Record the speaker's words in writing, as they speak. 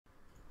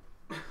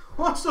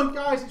What's up,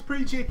 guys? It's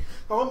Preachy.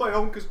 I'm on my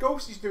own because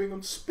Ghost is doing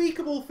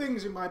unspeakable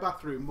things in my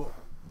bathroom, but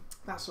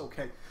that's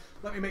okay.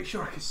 Let me make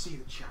sure I can see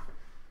the chat.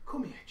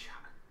 Come here, chat.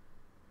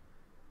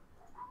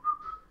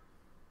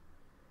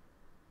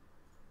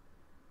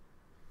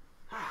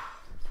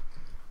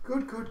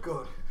 Good, good,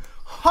 good.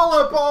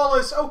 Holla,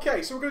 ballers!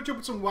 Okay, so we're going to jump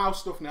into some WoW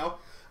stuff now.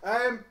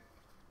 I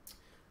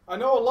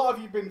know a lot of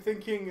you have been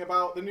thinking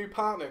about the new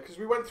partner because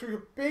we went through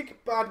a big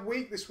bad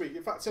week this week.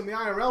 In fact, on the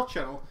IRL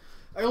channel,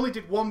 I only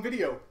did one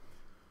video,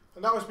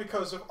 and that was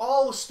because of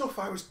all the stuff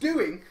I was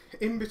doing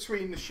in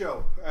between the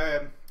show,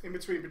 in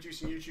between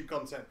producing YouTube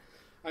content.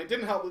 And it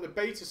didn't help that the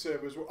beta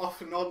servers were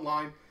often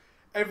online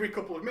every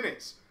couple of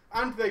minutes.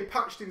 And they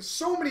patched in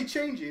so many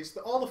changes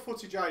that all the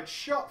footage I had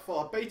shot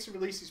for beta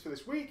releases for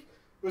this week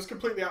was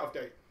completely out of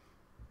date.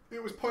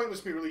 It was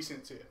pointless me releasing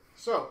it to you.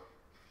 So,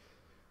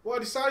 what I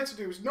decided to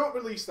do was not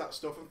release that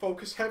stuff and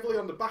focus heavily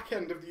on the back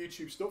end of the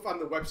YouTube stuff and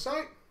the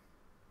website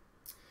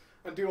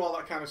and do all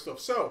that kind of stuff.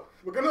 So,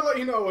 we're going to let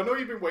you know, I know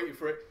you've been waiting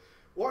for it,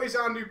 what is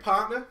our new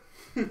partner?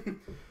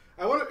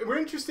 We're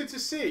interested to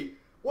see,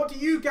 what do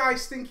you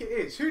guys think it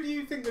is? Who do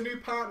you think the new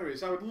partner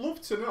is? I would love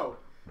to know.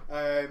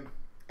 And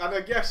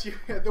I guess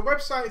the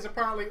website is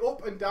apparently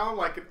up and down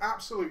like an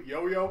absolute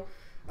yo-yo.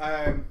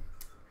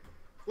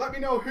 Let me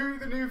know who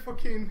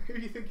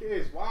you think it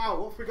is.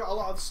 Wow, what have we got? A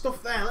lot of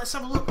stuff there. Let's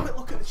have a quick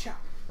look at the chat.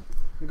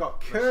 We've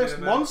got Cursed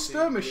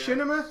Monster,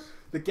 Machinima,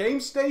 the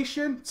Game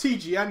Station,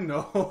 TGN,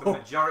 no. The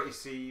majority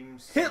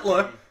seems...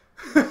 Hitler.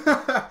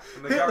 The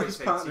majority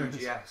say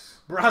TGS.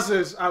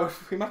 Brazzers. I would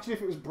imagine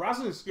if it was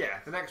Brazzers. Yeah,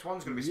 the next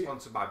one's going to be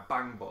sponsored by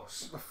Bang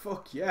Bus. Oh,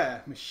 fuck yeah.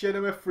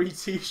 Machinima, free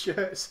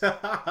t-shirts.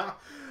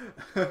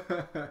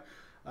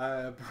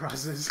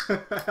 Brazzers.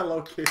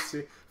 Hello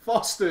Kitty.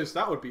 Foster's,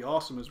 that would be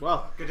awesome as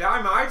well. Good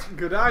day, mate.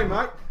 Good day,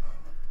 mate.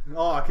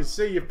 Oh, I can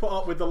see you've put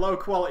up with the low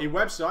quality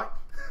website.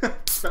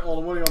 Spent all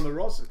the money on the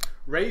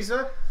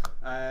Razor,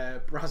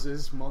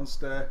 Brazzers,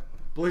 Monster,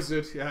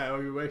 Blizzard, yeah,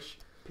 we wish.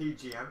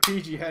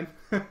 PGN.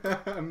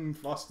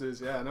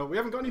 Foster's, yeah. No, we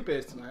haven't got any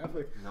beers tonight, have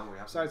we? No, we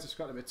haven't. Besides, it's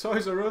got a bit.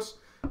 Toys R Us,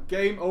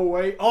 Game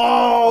Away.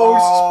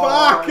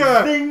 Oh,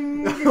 Sparker!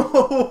 Ding.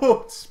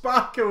 Oh,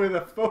 Sparker with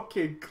a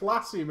fucking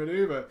classy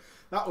manoeuvre.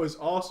 That was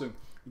awesome.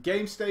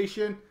 Game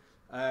Station.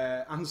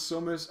 And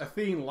Summers,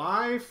 Athene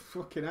Live,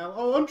 fucking hell.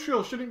 Oh,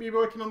 Untrill shouldn't be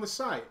working on the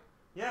site.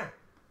 Yeah.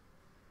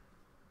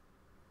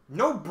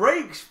 No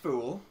breaks,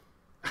 fool.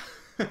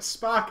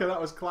 Sparker,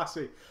 that was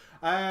classy.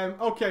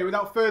 Okay,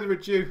 without further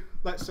ado,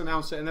 let's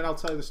announce it, and then I'll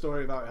tell you the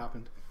story of how it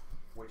happened.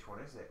 Which one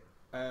is it?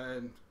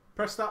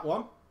 Press that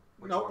one.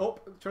 Which one?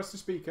 Up. Press the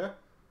speaker,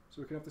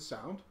 so we can have the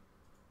sound.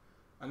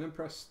 And then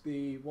press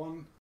the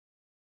one...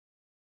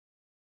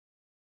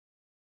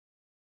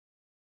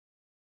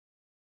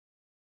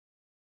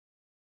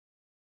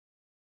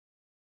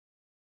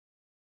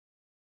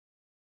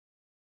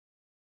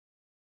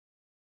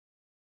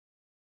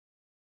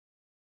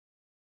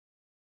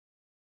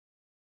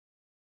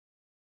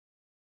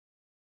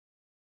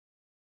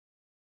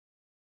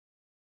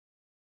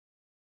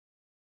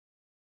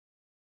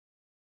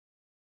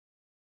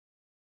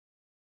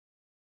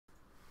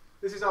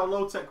 This is how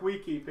low-tech we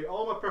keep it.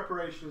 All my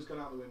preparation has gone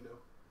out the window.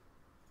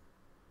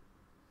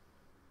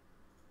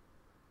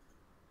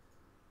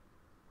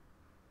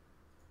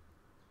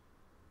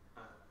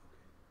 Okay.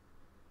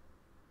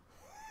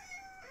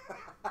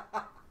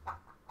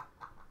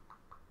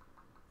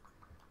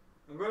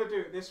 I'm going to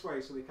do it this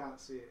way so they can't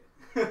see it.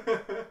 I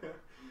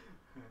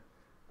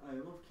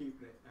love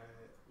keeping it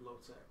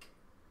low-tech.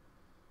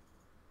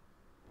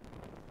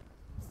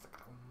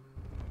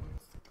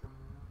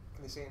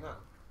 Can you see it now?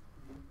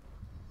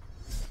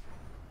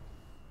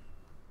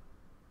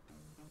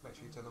 Make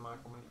sure you turn the mic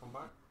on when you come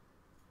back.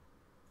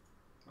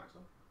 Mic's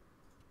on.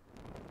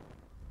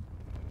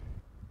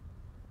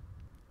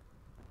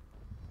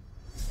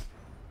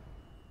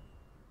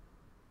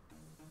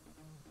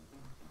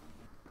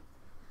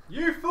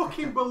 You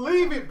fucking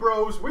believe it,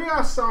 bros. We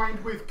are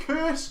signed with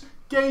Curse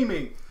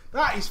Gaming.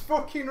 That is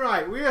fucking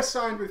right. We are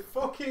signed with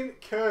fucking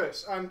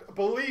Curse. And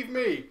believe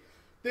me,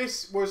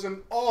 this was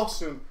an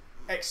awesome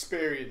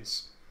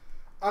experience.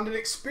 And an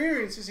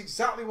experience is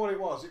exactly what it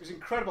was. It was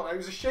incredible. It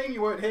was a shame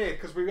you weren't here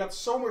because we had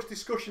so much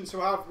discussion to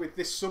have with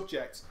this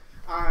subject.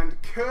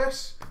 And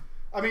Curse,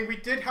 I mean, we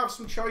did have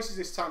some choices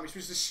this time, which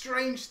was the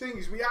strange thing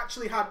is we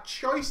actually had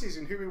choices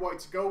in who we wanted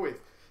to go with.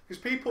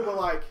 Because people were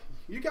like,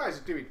 you guys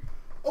are doing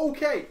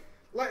okay.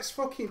 Let's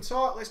fucking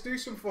talk. Let's do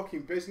some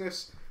fucking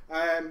business.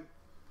 And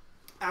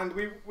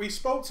we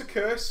spoke to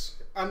Curse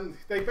and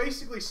they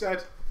basically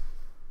said,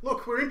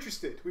 look, we're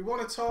interested. We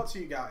want to talk to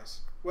you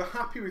guys. We're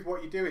happy with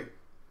what you're doing.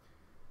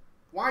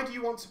 Why do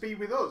you want to be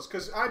with us?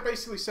 Because I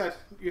basically said,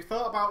 you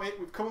thought about it,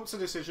 we've come up to a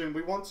decision,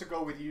 we want to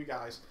go with you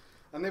guys.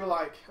 And they were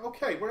like,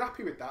 okay, we're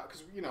happy with that,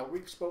 because, you know,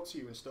 we've spoke to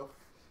you and stuff.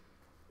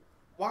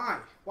 Why?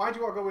 Why do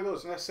you want to go with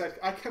us? And I said,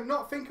 I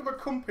cannot think of a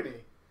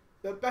company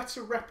that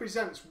better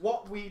represents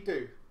what we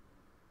do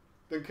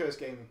than Curse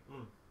Gaming.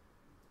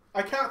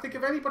 I can't think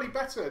of anybody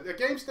better. The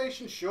Game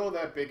Station, sure,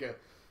 they're bigger.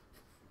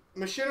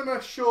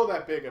 Machinima, sure,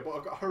 they're bigger, but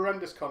I've got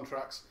horrendous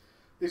contracts.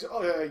 There's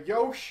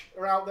Yosh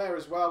are out there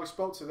as well. We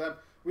spoke to them.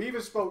 We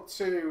even spoke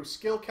to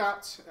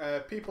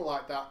Skillcat, people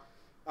like that.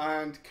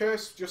 And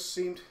Curse just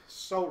seemed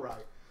so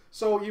right.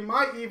 So you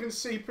might even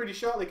see pretty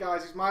shortly,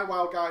 guys, is my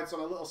wild guides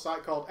on a little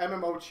site called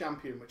MMO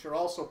Champion, which are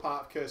also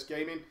part of Curse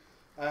Gaming.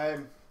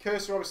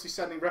 Curse are obviously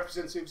sending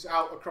representatives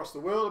out across the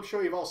world. I'm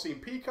sure you've all seen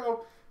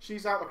Pico.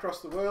 She's out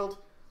across the world.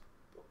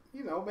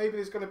 You know, maybe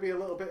there's going to be a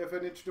little bit of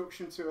an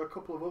introduction to a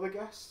couple of other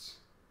guests.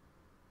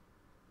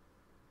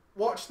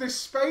 Watch this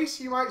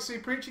space. You might see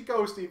Preacher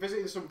Ghosty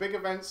visiting some big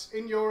events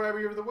in your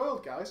area of the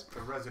world, guys.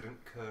 The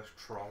resident Curse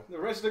Troll. The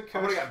resident Curse.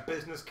 I'm going to get a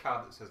business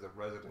card that says the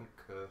resident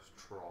Curse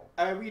Troll.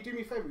 Will you do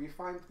me a favour? Will you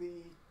find the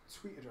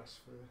tweet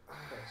address for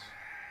Curse?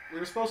 We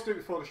were supposed to do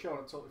it before the show and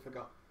I totally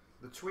forgot.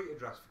 The tweet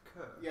address for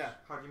Curse? Yeah.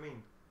 How do you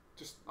mean?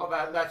 Just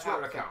their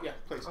Twitter account? Yeah,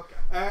 please. Okay.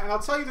 And I'll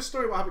tell you the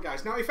story what happened,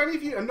 guys. Now, if any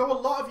of you, I know a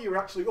lot of you are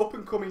actually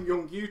up-and-coming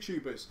young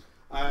YouTubers.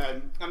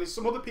 And there's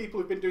some other people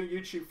who've been doing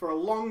YouTube for a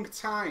long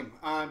time,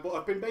 but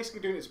have been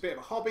basically doing it as a bit of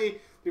a hobby.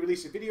 They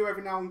release a video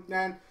every now and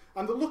then,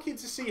 and they're looking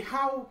to see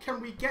how can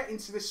we get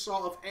into this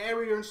sort of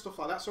area and stuff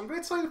like that. So I'm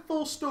going to tell you the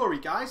full story,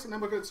 guys, and then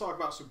we're going to talk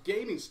about some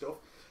gaming stuff.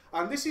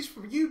 And this is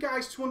for you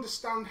guys to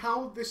understand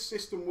how this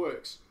system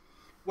works.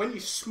 When you're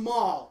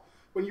small,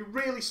 when you're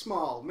really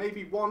small,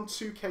 maybe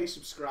 1-2K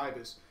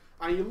subscribers,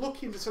 and you're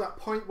looking to that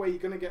point where you're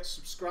going to get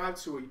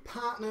subscribed to a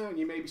partner and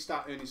you maybe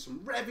start earning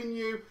some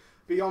revenue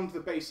beyond the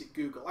basic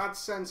Google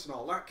AdSense and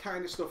all that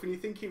kind of stuff, and you're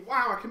thinking,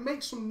 wow, I can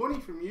make some money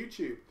from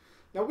YouTube.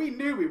 Now, we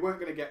knew we weren't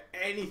going to get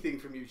anything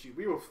from YouTube.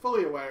 We were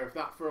fully aware of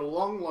that for a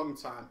long, long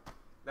time.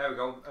 There we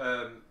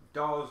go.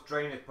 Dawes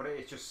Drainage put it.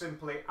 It's just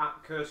simply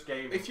at Curse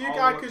Gaming. If you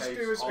guys could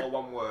do us all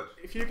one word.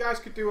 If you guys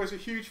could do us a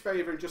huge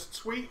favour and just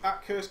tweet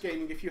at Curse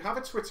Gaming. If you have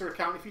a Twitter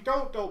account, if you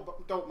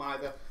don't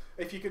either.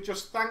 If you could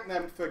just thank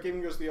them for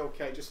giving us the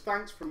okay. Just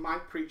thanks from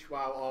Mike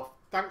Preachwow, or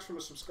thanks from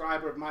a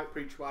subscriber of Mike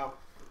Preachwow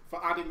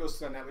for adding us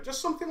to their network.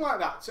 Just something like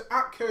that, to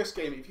at Curse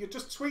Gaming. If you could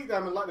just tweet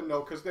them and let them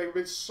know, because they've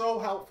been so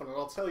helpful, and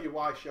I'll tell you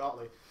why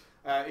shortly.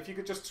 If you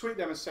could just tweet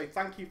them and say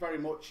thank you very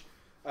much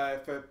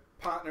for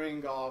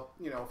partnering, or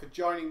for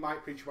joining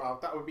Mike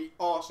Preachwow, that would be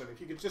awesome. If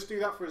you could just do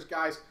that for us,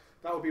 guys,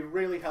 that would be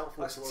really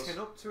helpful to us. Let's tin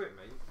up to it,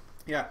 mate.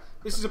 Yeah,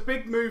 this is a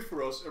big move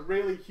for us, a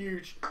really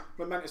huge,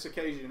 momentous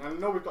occasion. And I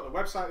know we've got the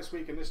website this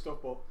week and this stuff,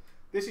 but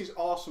this is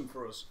awesome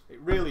for us. It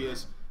really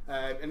is.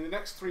 In the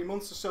next 3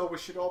 months or so, we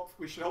should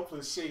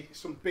hopefully see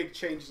some big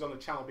changes on the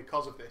channel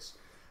because of this.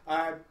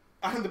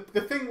 And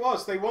the thing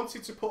was, they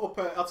wanted to put up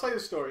I'll tell you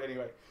the story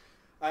anyway.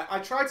 I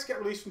tried to get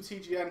released from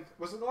TGN.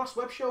 Was it the last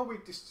web show we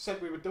just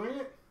said we were doing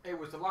it? It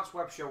was the last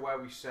web show where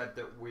we said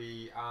that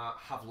we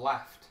have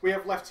left. We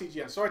have left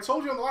TGN. So I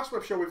told you on the last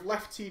web show we've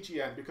left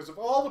TGN because of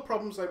all the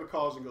problems they were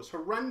causing us.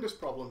 Horrendous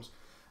problems.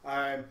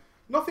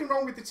 Nothing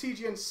wrong with the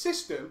TGN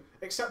system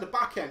except the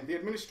back end. The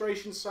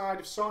administration side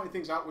of sorting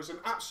things out was an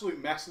absolute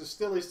mess and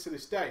still is to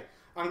this day.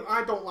 And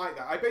I don't like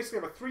that. I basically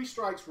have a 3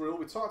 strikes rule.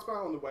 We talked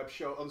about it on the web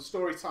show, on the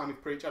story time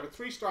with Preach. I have a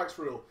 3 strikes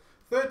rule.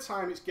 Third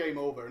time it's game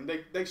over. And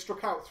they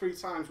struck out 3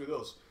 times with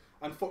us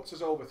and fucked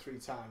us over 3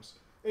 times.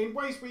 In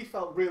ways we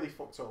felt really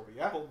fucked over,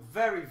 yeah? But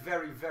very,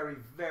 very, very,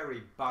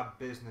 very bad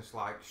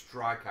business-like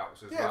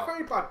strikeouts as well. Yeah,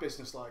 very bad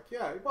business-like.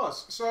 Yeah, it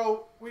was.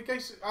 So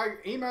I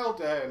emailed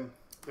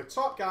the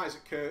top guys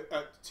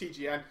at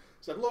TGN,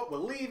 said, look, we're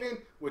leaving,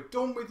 we're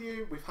done with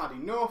you, we've had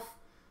enough.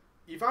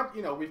 We've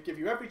given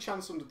you every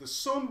chance under the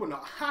sun, we're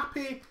not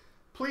happy,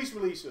 please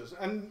release us.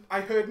 And I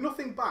heard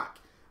nothing back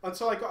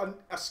until I got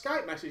a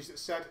Skype message that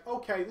said,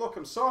 okay, look,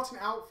 I'm sorting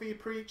it out for you,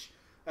 Preach.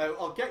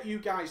 I'll get you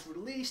guys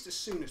released as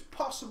soon as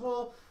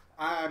possible.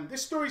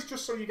 This story's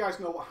just so you guys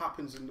know what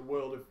happens in the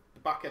world of the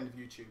back end of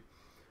YouTube,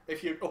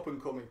 if you're up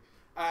and coming.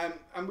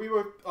 And we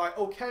were like,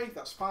 okay,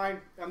 that's fine.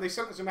 And they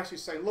sent us a message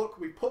saying, look,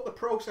 we put the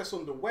process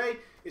underway.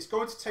 It's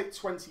going to take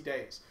 20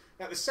 days.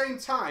 At the same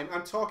time,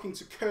 I'm talking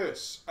to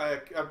Curse. I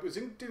was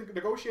in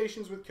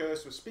negotiations with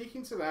Curse. We're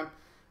speaking to them.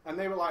 And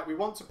they were like, we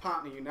want to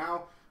partner you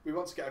now. We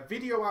want to get a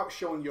video out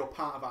showing you're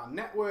part of our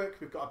network.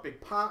 We've got a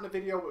big partner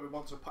video that we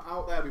want to put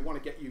out there. We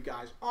want to get you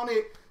guys on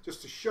it,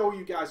 just to show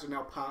you guys are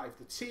now part of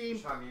the team.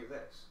 Should I mute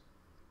this?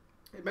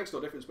 It makes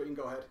no difference, but you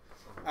can go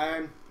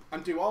ahead.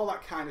 And do all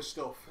that kind of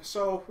stuff.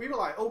 So we were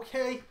like,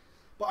 okay,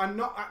 but I'm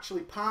not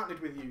actually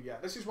partnered with you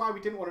yet. This is why we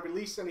didn't want to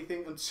release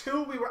anything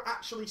until we were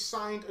actually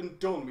signed and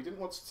done. We didn't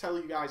want to tell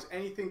you guys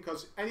anything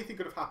because anything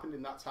could have happened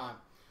in that time.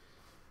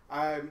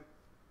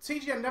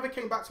 TGN never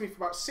came back to me for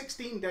about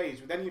 16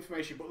 days with any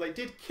information, but they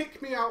did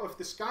kick me out of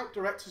the Skype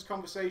directors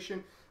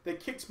conversation. They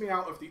kicked me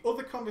out of the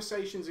other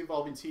conversations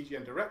involving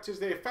TGN directors.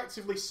 They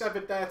effectively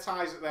severed their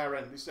ties at their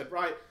end. They said,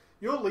 right,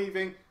 you're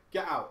leaving,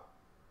 get out.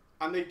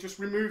 And they just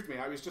removed me.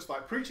 I was just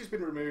like, Preach has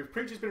been removed.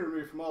 Preach has been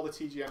removed from all the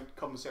TGN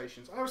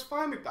conversations. And I was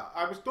fine with that.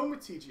 I was done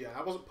with TGN.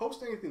 I wasn't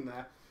posting anything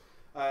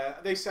there.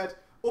 They said,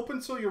 up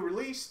until you're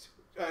released,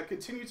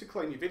 continue to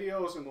claim your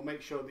videos and we'll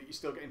make sure that you're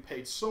still getting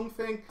paid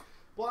something.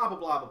 Blah, blah,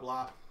 blah, blah,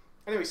 blah.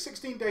 Anyway,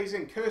 16 days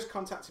in, Curse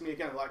contacted me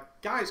again, like,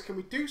 guys, can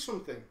we do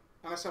something?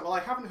 And I said, well, I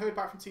haven't heard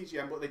back from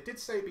TGN, but they did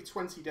say it'd be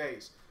 20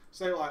 days.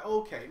 So they were like,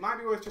 okay, it might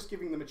be worth just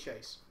giving them a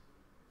chase.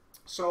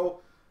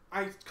 So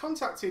I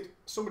contacted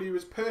somebody who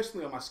was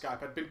personally on my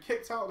Skype. I'd been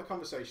kicked out of the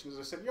conversations.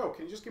 I said, yo,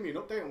 can you just give me an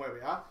update on where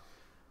we are?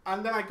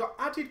 And then I got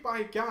added by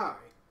a guy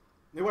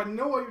who had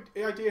no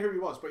idea who he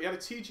was, but he had a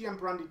TGM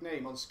branded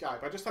name on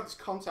Skype. I just had this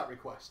contact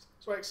request.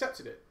 So I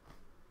accepted it.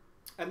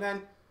 And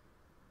then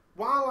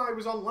while I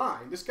was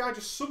online, this guy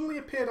just suddenly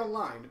appeared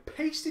online,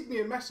 pasted me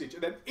a message,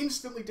 and then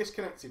instantly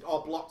disconnected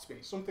or blocked me,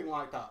 something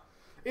like that.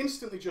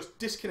 Instantly just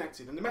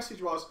disconnected. And the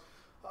message was,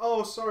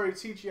 oh, sorry,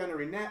 TGN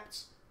are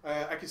inept.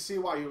 I can see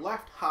why you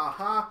left. Ha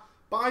ha.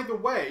 By the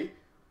way,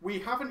 we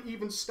haven't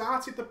even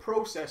started the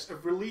process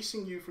of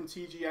releasing you from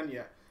TGN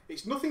yet.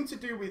 It's nothing to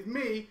do with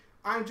me.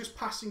 I'm just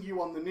passing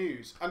you on the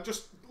news. And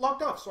just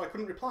logged off, so I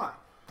couldn't reply.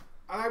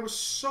 And I was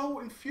so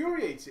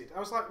infuriated. I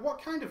was like,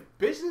 what kind of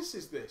business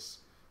is this?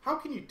 How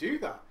can you do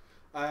that?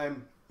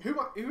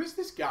 Who is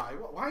this guy?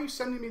 Why are you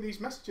sending me these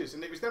messages?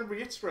 And it was then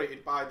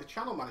reiterated by the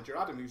channel manager,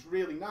 Adam, who's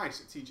really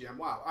nice at TGM.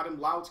 Wow, Adam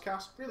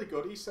Loudscast, really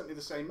good. He sent me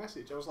the same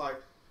message. I was like,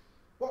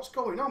 what's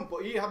going on?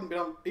 But he hadn't been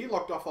on. He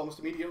logged off almost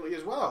immediately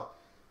as well.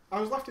 I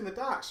was left in the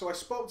dark. So I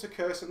spoke to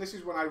Curse, and this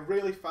is when I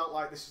really felt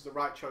like this is the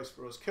right choice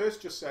for us. Curse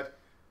just said,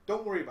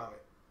 don't worry about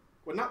it.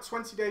 When that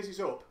 20 days is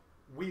up,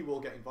 we will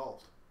get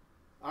involved.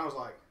 And I was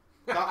like,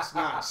 that's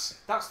nice.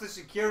 That's the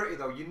security,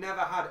 though. You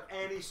never had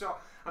any sort.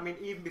 I mean,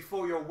 even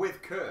before you're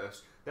with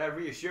Curse, they're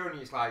reassuring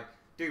you. It's like,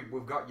 dude,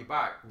 we've got you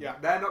back. Yeah.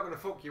 They're not going to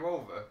fuck you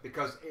over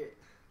because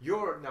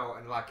you're now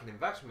like an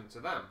investment to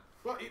them.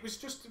 Well, it was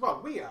just,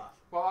 well, we are.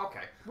 Well,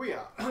 okay. We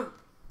are.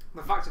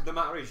 The fact of the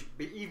matter is,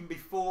 even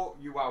before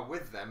you are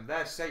with them,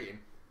 they're saying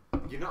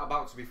you're not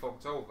about to be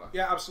fucked over.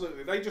 Yeah,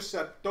 absolutely. They just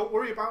said, don't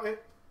worry about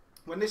it.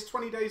 When this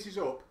 20 days is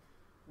up,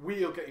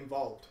 we'll get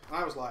involved. And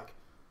I was like,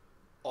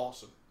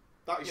 awesome.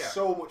 That is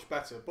so much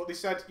better. But they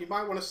said, you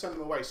might want to send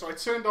them away. So I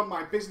turned on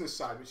my business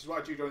side, which is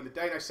what I do during the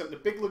day, and I sent a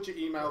big legit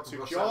email to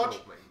Russ George.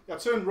 Emerald, I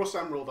turned Russ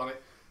Emerald on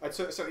it. I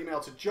sent an email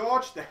to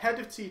George, the head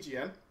of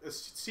TGN, the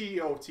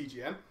CEO of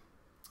TGN,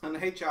 and the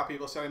HR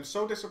people saying, I'm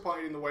so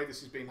disappointed in the way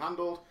this is being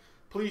handled.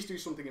 Please do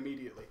something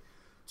immediately.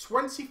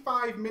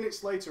 25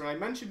 minutes later, and I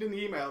mentioned in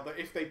the email that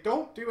if they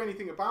don't do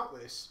anything about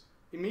this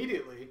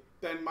immediately,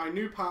 then my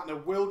new partner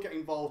will get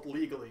involved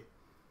legally.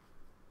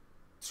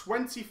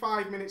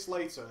 25 minutes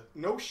later,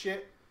 no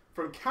shit,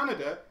 from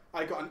Canada,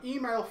 I got an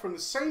email from the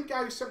same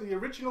guy who sent me the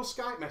original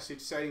Skype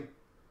message saying,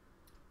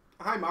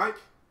 hi Mike,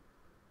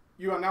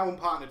 you are now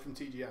unpartnered from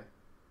TGN.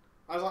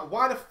 I was like,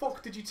 why the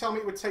fuck did you tell me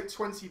it would take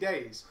 20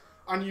 days?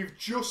 And you've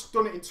just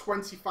done it in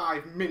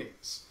 25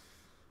 minutes.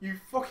 You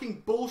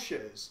fucking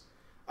bullshitters.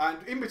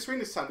 And in between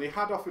this time, they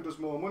had offered us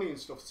more money and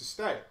stuff to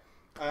stay.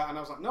 And I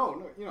was like,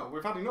 no, you know,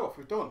 we've had enough,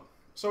 we've done.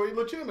 So it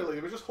legitimately,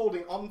 they were just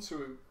holding on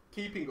to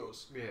keeping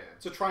us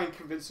to try and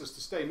convince us to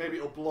stay. Maybe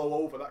it'll blow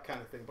over, that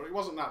kind of thing. But it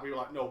wasn't that. We were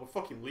like, no, we're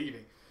fucking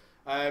leaving.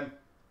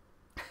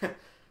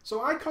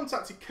 So I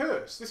contacted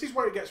Curse. This is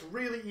where it gets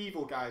really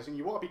evil, guys, and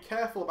you want to be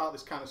careful about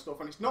this kind of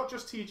stuff. And it's not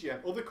just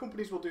TGN. Other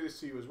companies will do this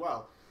to you as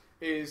well.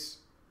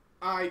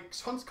 I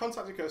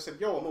contacted Curse, said,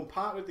 yo, I'm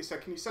unpartnered. They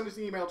said, can you send us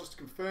an email just to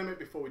confirm it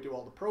before we do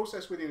all the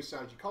process with you and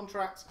sign your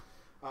contract?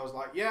 I was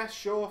like, yeah,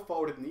 sure.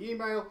 Forwarded in the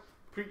email.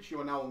 Preach, you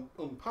are now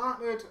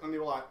unpartnered. And they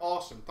were like,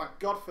 awesome. Thank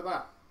God for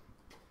that.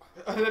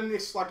 And then they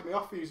slagged me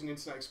off for using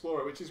Internet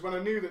Explorer, which is when I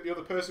knew that the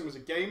other person was a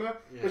gamer,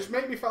 which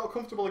made me feel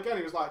comfortable again.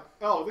 He was like,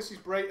 oh, this is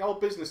great, all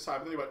business type.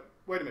 And then he went,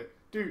 wait a minute,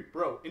 dude,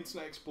 bro,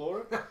 Internet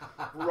Explorer?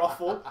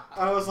 Ruffle.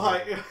 And I was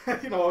like,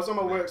 you know, I was on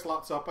my work's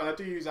laptop, and I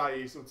do use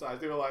IE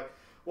sometimes. They were like,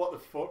 what the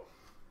fuck?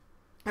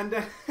 And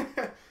then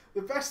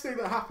the best thing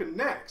that happened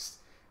next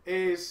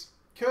is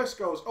Curse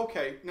goes,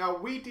 okay, now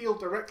we deal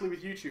directly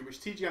with YouTube, which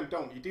TGN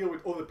don't. You deal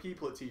with other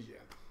people at TGN.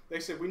 They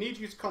said, we need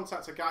you to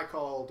contact a guy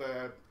called...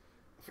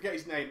 I forget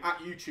his name, at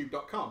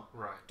youtube.com.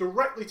 Right.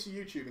 Directly to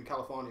YouTube in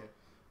California.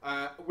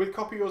 We'll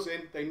copy us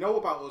in. They know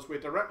about us.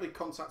 We're directly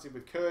contacted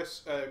with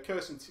Curse.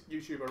 Curse and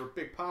YouTube are a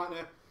big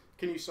partner.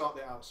 Can you sort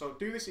that out? So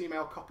do this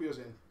email, copy us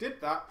in.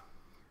 Did that.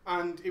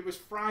 And it was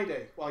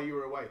Friday while you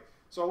were away.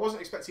 So I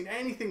wasn't expecting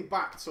anything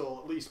back till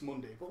at least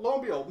Monday. But lo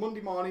and behold, Monday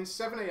morning,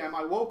 7 a.m,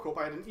 I woke up.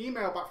 I had an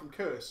email back from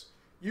Curse.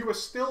 You are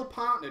still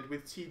partnered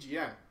with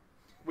TGN.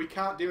 We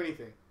can't do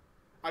anything.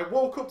 I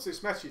woke up to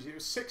this message. It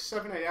was 6,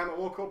 7 a.m. I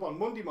woke up on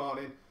Monday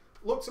morning,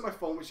 looked at my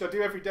phone, which I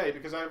do every day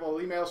because I have all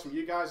the emails from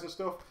you guys and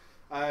stuff.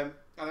 And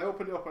I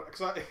opened it up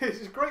because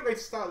it's a great way to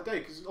start the day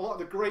because a lot of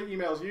the great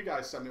emails you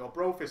guys send me or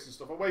Brofist and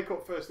stuff. I wake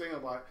up first thing,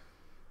 I'm like,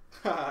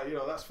 you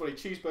know, that's funny,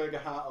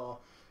 cheeseburger hat or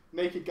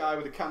naked guy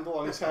with a candle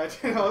on his head.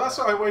 You know, that's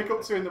what I wake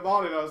up to in the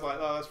morning. I was like,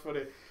 oh, that's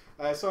funny.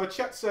 So I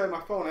checked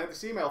my phone. I had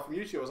this email from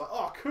YouTube. I was like,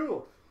 oh,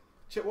 cool.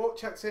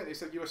 Checked it. They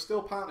said you are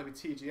still partnered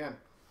with TGN.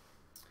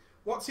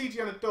 What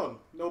TGN had done,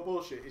 no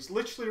bullshit, is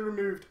literally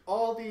removed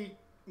all the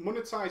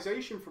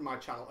monetization from my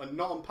channel and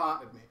not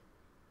unpartnered me.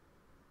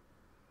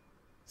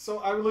 So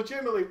I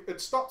legitimately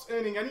had stopped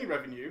earning any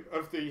revenue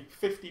of the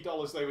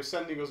 $50 they were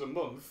sending us a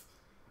month.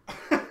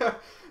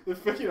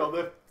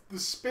 the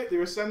spit they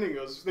were sending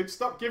us, they'd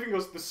stopped giving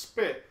us the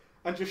spit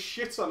and just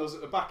shit on us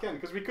at the back end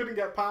because we couldn't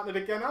get partnered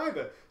again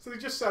either. So they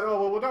just said,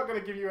 oh, well, we're not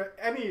going to give you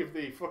any of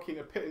the fucking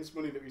pittance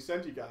money that we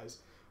send you guys.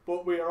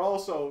 but we are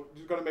also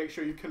going to make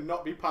sure you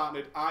cannot be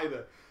partnered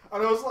either.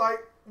 And I was like,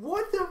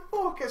 what the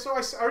fuck? So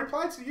I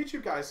replied to the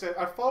YouTube guy.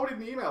 I forwarded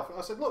an email.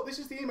 I said, look, this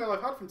is the email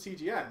I've had from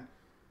TGN.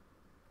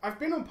 I've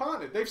been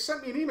unpartnered. They've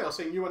sent me an email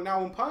saying you are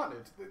now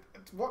unpartnered.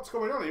 What's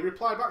going on? He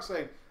replied back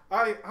saying,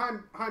 hi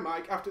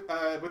Mike. After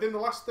within the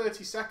last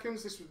 30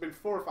 seconds, this has been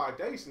 4 or 5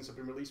 days since I've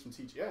been released from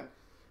TGN.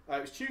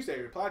 It was Tuesday.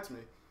 He replied to me.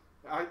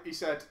 He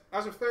said,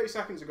 as of 30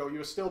 seconds ago, you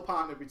were still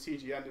partnered with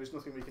TGN. There was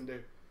nothing we can do.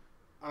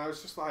 And I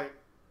was just like,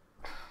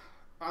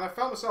 and I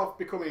felt myself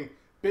becoming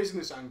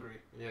business angry.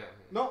 Yeah.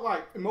 Not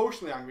like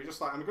emotionally angry,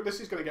 just like, this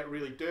is going to get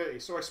really dirty.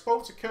 So I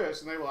spoke to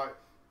Curse and they were like,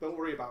 don't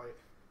worry about it.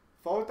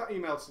 Forward that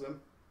email to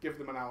them, give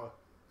them an hour.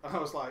 And I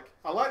was like,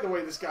 I like the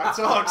way this guy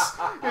talks.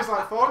 He's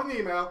like, forward an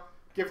email,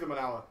 give them an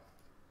hour.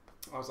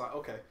 I was like,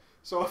 okay.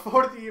 So I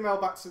forwarded the email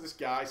back to this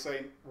guy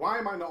saying, why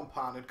am I not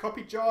unpartnered?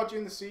 Copied George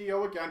in, the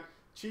CEO again,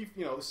 the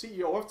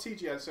CEO of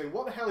TGN, saying,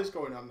 what the hell is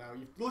going on now?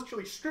 You've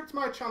literally stripped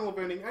my channel of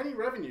earning any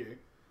revenue.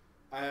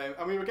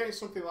 And we were getting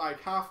something like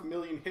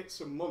 500,000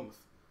 hits a month,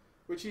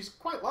 which is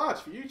quite large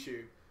for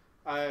YouTube,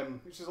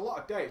 which is a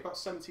lot a day. It's about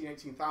 17,000,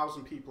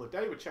 18,000 people a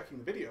day were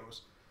checking the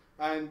videos.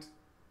 And,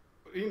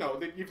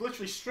 you've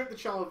literally stripped the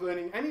channel of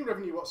earning any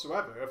revenue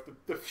whatsoever of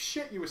the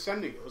shit you were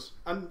sending us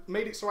and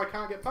made it so I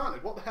can't get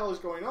partnered. What the hell is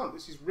going on?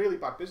 This is really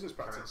bad business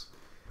practice.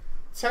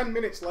 10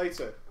 minutes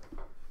later,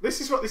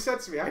 this is what they said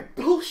to me. I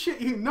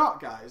bullshit you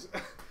not, guys.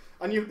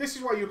 And this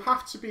is why you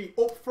have to be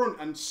upfront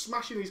and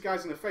smashing these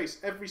guys in the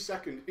face every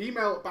second.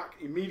 Email it back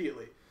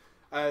immediately.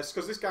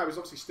 Because this guy was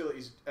obviously still at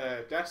his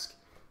desk.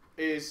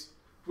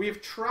 We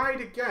have tried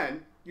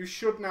again. You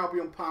should now be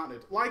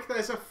unpartnered. Like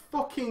there's a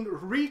fucking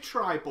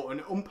retry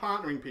button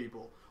unpartnering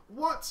people.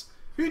 What?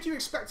 Who do you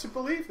expect to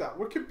believe that?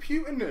 We're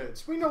computer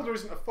nerds. We know there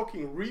isn't a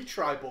fucking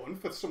retry button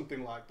for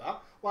something like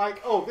that.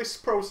 Like, oh, this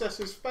process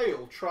has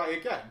failed. Try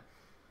again.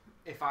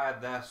 If I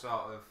had their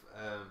sort of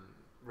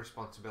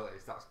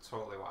responsibilities, that's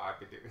totally what I'd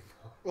be doing.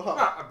 What?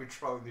 I'd be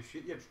trolling this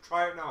shit. Yeah, just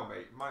try it now,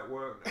 mate. It might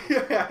work now.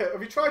 Yeah,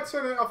 have you tried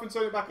turning it off and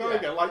turning it back on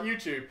again, like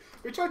YouTube?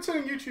 We tried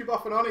turning YouTube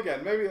off and on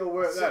again. Maybe it'll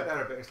work Sit then.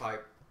 there a bit. It's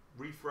like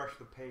refresh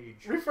the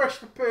page. Refresh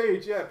the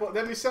page, yeah. But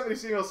then they sent me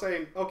this email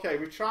saying, "Okay,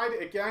 we tried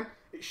it again.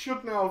 It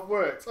should now have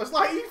worked." I was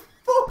like, "Are you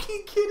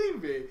fucking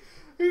kidding me?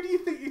 Who do you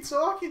think you're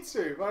talking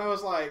to?" And I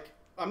was like,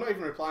 "I'm not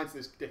even replying to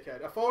this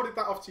dickhead." I forwarded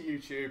that off to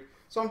YouTube.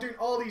 So I'm doing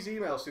all these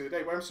emails through the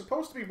day where I'm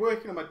supposed to be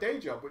working on my day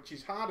job, which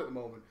is hard at the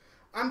moment,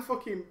 and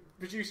fucking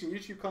producing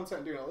YouTube content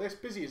and doing all this,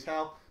 busy as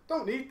hell.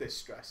 Don't need this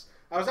stress.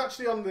 I was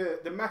actually on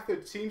the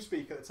Method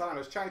TeamSpeak at the time. I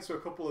was chatting to a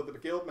couple of the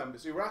guild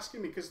members who were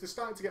asking me, because they're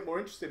starting to get more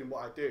interested in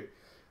what I do.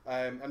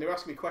 And they were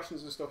asking me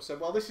questions and stuff. I said,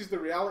 well, this is the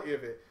reality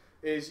of it,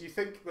 is you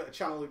think that a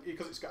channel,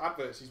 because it's got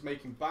adverts, is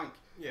making bank.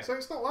 Yeah. So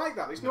it's not like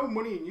that. There's no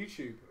money in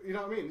YouTube. You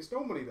know what I mean? There's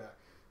no money there.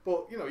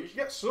 But, you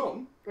get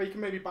some, or you can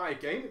maybe buy a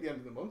game at the end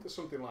of the month or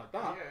something like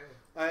that.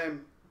 Yeah.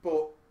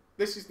 But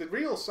this is the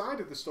real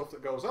side of the stuff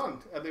that goes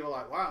on. And they were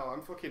like, wow,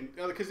 I'm fucking...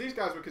 because these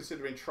guys were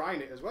considering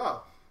trying it as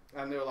well.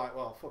 And they were like,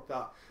 well, fuck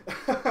that.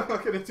 I'm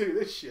not going to do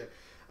this shit.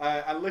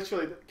 And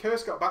literally,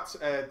 Curse got back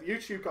to...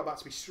 YouTube got back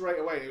to me straight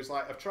away. And he was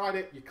like, I've tried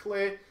it. You're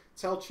clear.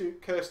 Tell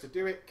Curse to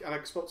do it. And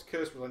I spoke to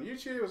Curse, was on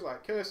YouTube. I was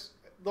like, Curse,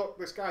 look,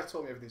 this guy's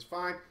told me everything's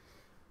fine.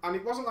 And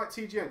it wasn't like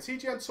TGN.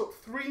 TGN took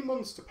 3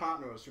 months to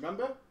partner us,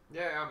 remember?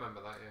 Yeah, I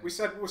remember that, yeah. We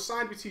said we're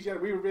signed with TGN.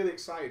 We were really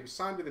excited. We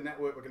signed with the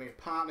network. We're going to get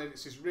partnered.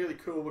 This is really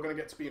cool. We're going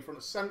to get to be in front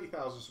of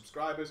 70,000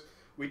 subscribers.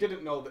 We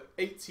didn't know that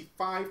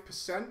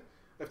 85%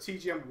 of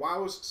TGN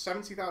WoW's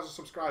 70,000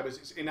 subscribers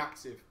is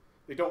inactive.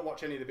 They don't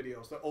watch any of the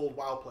videos. They're old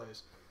WoW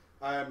players.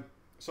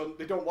 So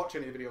they don't watch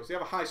any of the videos. They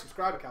have a high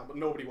subscriber count, but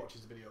nobody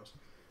watches the videos.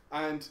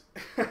 And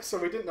so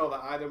we didn't know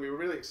that either. We were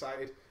really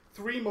excited.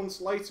 3 months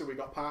later, we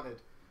got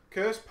partnered.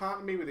 Curse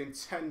partnered me within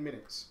 10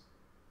 minutes.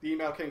 The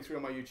email came through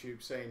on my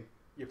YouTube saying,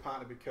 you're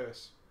partnered with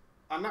Curse.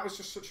 And that was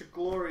just such a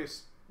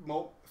glorious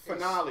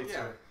finale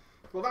to it.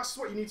 Well, that's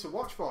what you need to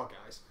watch for,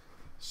 guys.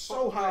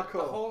 So hardcore. The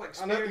whole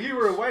experience. And you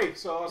were away,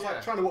 so I was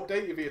like trying to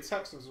update you via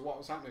text as to what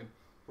was happening.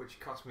 Which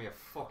cost me a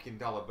fucking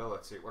 $1 bill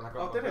at it when I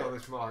got the bill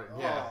this morning.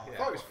 I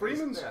thought it was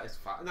Freeman's. It's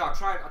fine. No, I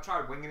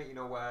tried winging it.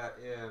 Where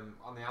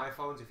on the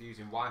iPhones, if you're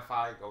using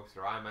Wi-Fi, it goes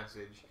through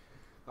iMessage.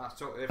 That's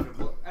totally different.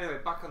 But anyway,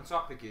 back on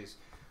topic is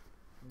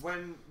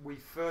when we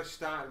first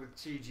started with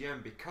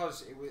TGN,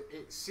 because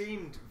it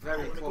seemed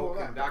very cloak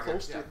and dagger.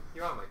 Yeah,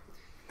 you are, mate.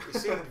 It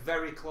seemed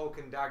very cloak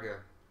and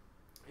dagger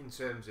in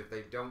terms of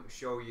they don't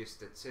show you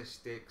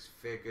statistics,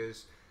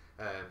 figures.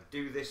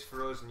 Do this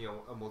for us, and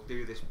we'll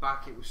do this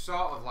back. It was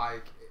sort of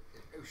like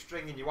it was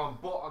stringing you on,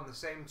 but on the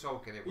same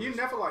token, it was. You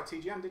never liked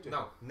TGN, did you?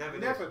 No, never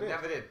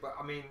did. But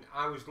I mean,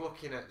 I was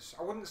looking at.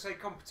 I wouldn't say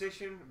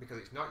competition because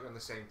it's not. You're on the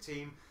same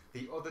team.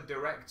 The other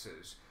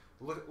directors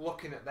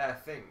looking at their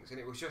things, and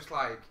it was just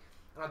like,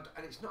 and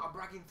it's not a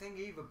bragging thing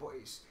either, but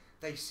it's.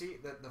 They see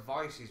that the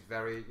voice is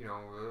very,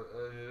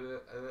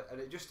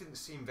 and it just didn't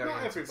seem very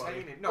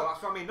entertaining. No,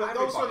 that's what I mean. Not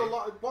everybody.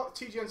 Also, what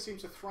TGN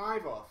seems to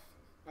thrive off.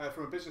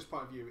 From a business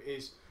point of view,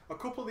 is a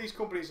couple of these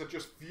companies are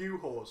just view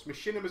whores.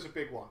 Machinima's a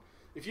big one.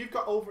 If you've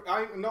got over,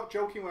 I'm not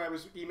joking when I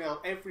was emailed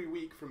every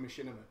week from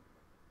Machinima.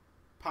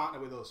 partner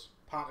with us.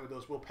 Partner with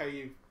us. We'll pay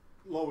you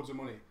loads of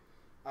money.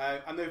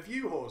 And they're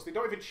view whores. They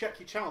don't even check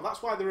your channel.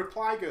 That's why the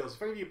Reply Girls,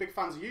 if any of you are big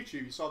fans of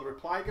YouTube, you saw the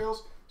Reply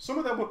Girls, some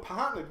of them were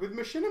partnered with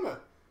Machinima.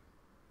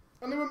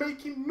 And they were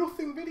making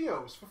nothing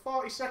videos for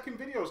 40-second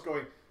videos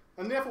going,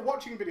 and they're for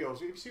watching videos.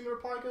 Have you seen the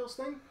Reply Girls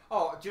thing?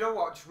 Oh, do you know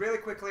what? Just really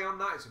quickly on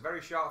that, it's a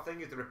very short thing.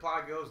 Is the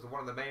Reply Girls,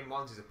 one of the main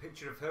ones, is a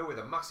picture of her with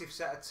a massive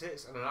set of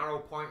tits and an arrow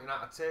pointing at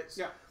her tits.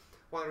 Yeah.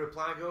 One of the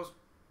Reply Girls.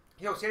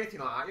 You don't see anything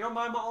like that. You know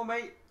my motto,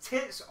 mate?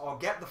 Tits or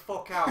get the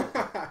fuck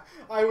out.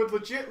 I would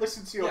legit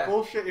listen to your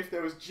bullshit if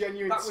there was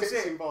genuine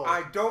tits involved.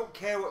 I don't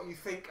care what you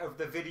think of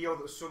the video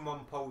that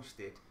someone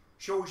posted.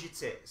 Shows your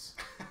tits.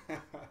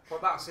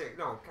 But that's it.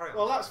 No, carry on.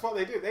 Well, that's what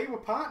they do. They were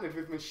partnered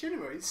with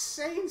Machinima.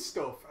 Insane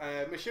stuff.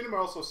 Machinima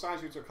also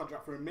signs you to a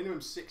contract for a minimum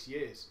 6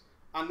 years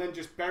and then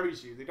just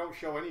buries you. They don't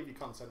show any of your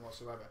content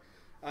whatsoever.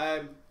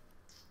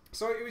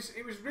 So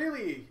it was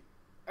really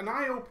an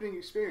eye-opening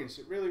experience.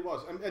 It really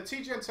was. And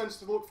TGN tends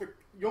to look for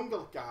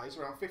younger guys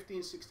around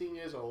 15, 16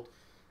 years old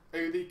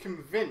who they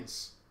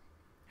convince,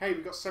 hey,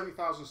 we've got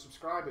 70,000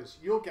 subscribers.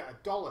 You'll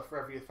get $1 for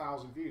every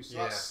 1,000 views. So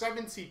that's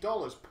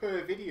 $70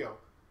 per video.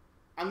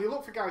 And they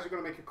look for guys who are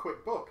going to make a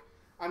quick buck.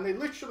 And they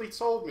literally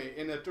told me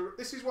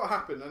this is what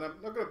happened, and I'm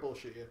not going to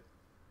bullshit you.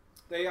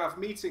 They have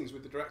meetings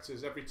with the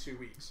directors every 2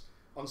 weeks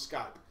on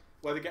Skype,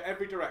 where they get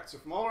every director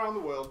from all around the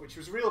world, which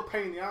was a real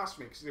pain in the arse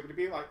for me, because it would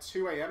be like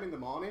 2 a.m. in the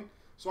morning,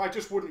 so I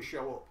just wouldn't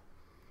show up.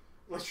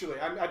 Literally,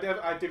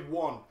 I did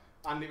one,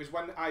 and it was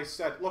when I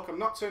said, look, I'm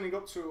not turning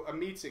up to a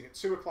meeting at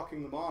 2 o'clock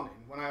in the morning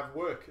when I have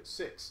work at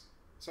 6.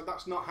 So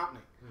that's not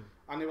happening.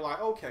 And they were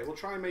like, okay, we'll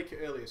try and make it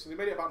earlier. So they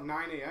made it about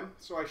 9 a.m.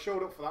 So I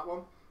showed up for that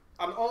one.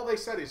 And all they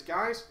said is,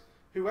 guys,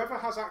 whoever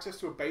has access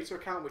to a beta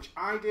account, which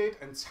I did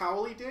and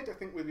Towley did, I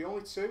think we're the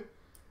only two,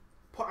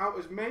 put out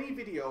as many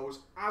videos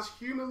as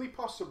humanly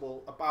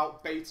possible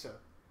about beta.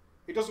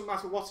 It doesn't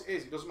matter what it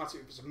is. It doesn't matter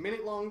if it's a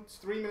minute long, it's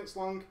 3 minutes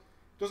long.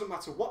 It doesn't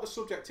matter what the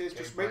subject is.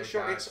 Just make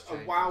sure it's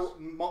a WoW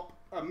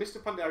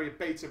Mr. Pandaria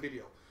beta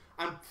video.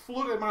 And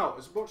flood them out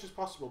as much as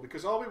possible,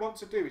 because all we want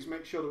to do is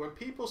make sure that when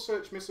people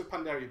search Mr.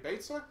 Pandaria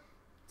beta,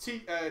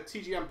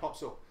 TGM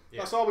pops up. Yeah.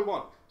 That's all we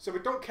want. So we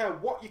don't care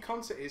what your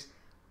content is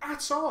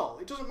at all.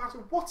 It doesn't matter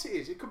what it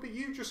is. It could be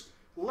you just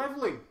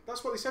leveling.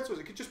 That's what they said to us.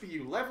 It could just be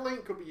you leveling.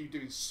 It could be you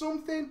doing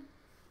something.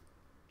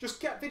 Just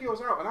get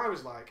videos out. And I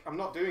was like, I'm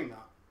not doing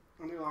that.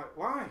 And they were like,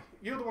 why?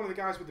 You're the one of the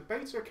guys with the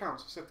beta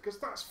accounts. I said, because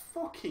that's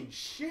fucking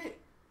shit.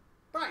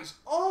 That is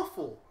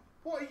awful.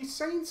 What are you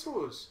saying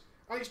to us?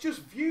 And it's just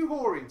view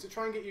whoring to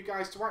try and get you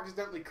guys to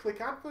accidentally click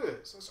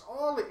adverts. That's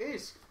all it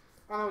is.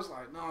 And I was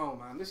like, no,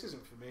 man, this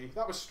isn't for me.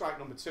 That was strike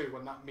number 2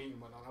 when that meeting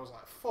went on. I was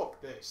like, fuck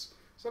this.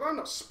 So I'm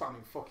not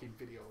spamming fucking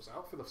videos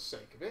out for the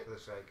sake of it. For the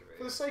sake of it.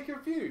 For the sake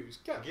of views.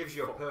 It gives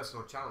you a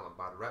personal channel a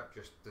bad rep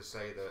just to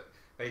say that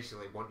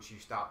basically once you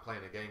start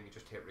playing a game, you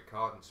just hit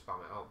record and spam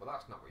it out. But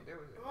that's not what you do,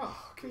 is it?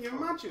 Oh, can you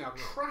imagine how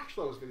trash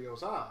those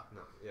videos are?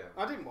 No, yeah.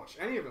 I didn't watch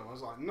any of them. I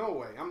was like, no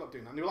way, I'm not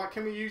doing that. And they were like,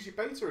 can we use your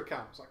beta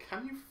account? I was like,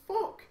 can you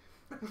fuck?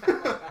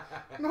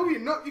 No, you're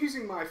not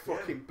using my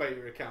fucking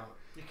beta account.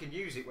 You can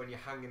use it when you're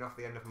hanging off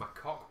the end of my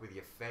cock with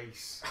your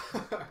face.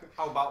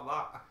 How about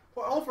that?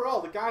 Well,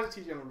 overall, the guys at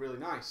TGN were really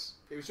nice.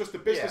 It was just the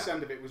business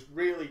end of it was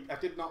really, I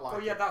did not like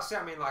it. Yeah, that's it.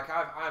 I mean, like,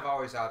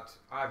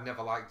 I've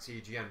never liked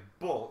TGN,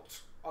 but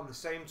on the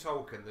same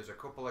token, there's a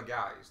couple of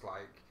guys,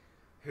 like,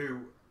 who,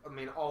 I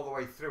mean, all the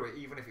way through it,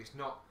 even if it's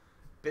not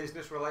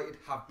business related,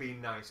 have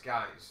been nice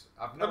guys.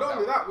 And not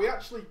only that, we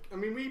actually, I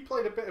mean, we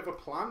played a bit of a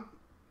plan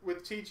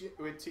with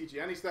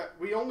TGN, is that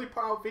we only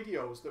put out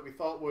videos that we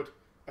thought would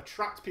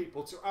attract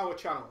people to our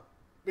channel.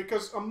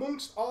 Because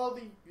amongst all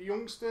the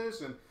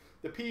youngsters and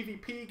the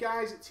PvP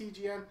guys at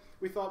TGN,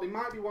 we thought there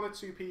might be 1 or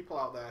 2 people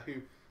out there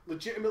who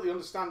legitimately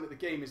understand that the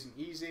game isn't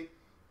easy,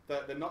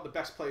 that they're not the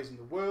best players in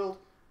the world,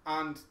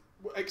 and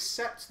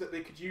accept that they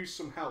could use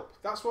some help.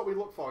 That's what we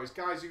look for, is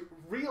guys who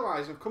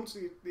realise and have come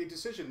to the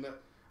decision that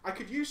I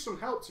could use some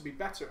help to be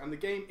better, and the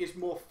game is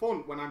more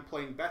fun when I'm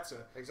playing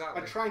better. Exactly.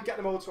 And try and get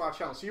them over to our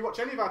channel. So you watch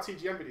any of our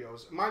TGN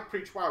videos, Mike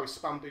Preach WoW is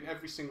spammed in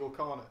every single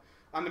corner.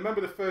 And remember,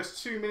 the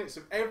first 2 minutes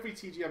of every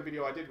TGN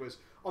video I did was,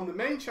 on the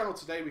main channel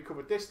today we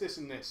covered this, this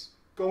and this.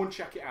 Go and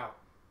check it out.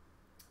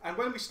 And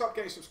when we stopped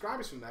getting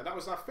subscribers from there, that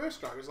was our first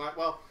strike. It was like,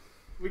 well,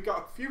 we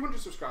got a few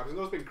hundred subscribers, and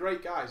those have been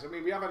great guys. I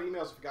mean, we have had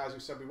emails from guys who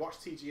said, we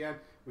watched TGN,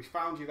 we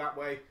found you that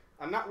way.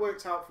 And that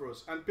worked out for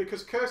us. And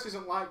because Curse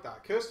isn't like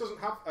that. Curse doesn't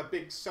have a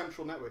big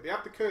central network. They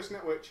have the Curse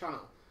Network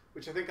channel,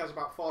 which I think has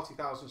about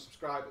 40,000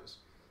 subscribers.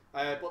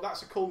 But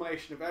that's a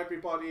culmination of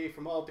everybody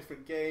from all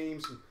different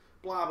games and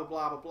blah, blah,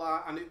 blah, blah,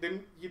 blah. And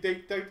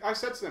I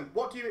said to them,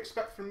 what do you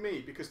expect from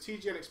me? Because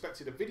TGN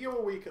expected a video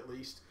a week at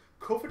least,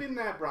 covered in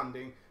their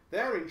branding,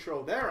 their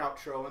intro, their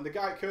outro. And the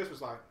guy at Curse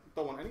was like,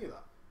 don't want any of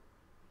that.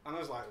 And I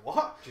was like,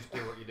 what? Just do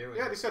what you're doing.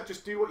 Yeah, they said,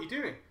 just do what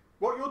you're doing.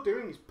 What you're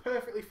doing is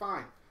perfectly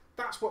fine.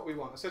 That's what we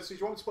want. I said, so do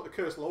you want me to put the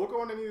Curse logo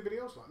on any of the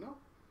videos? Like, no.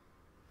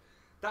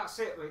 That's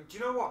it. I mean, do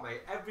you know what,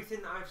 mate?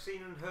 Everything that I've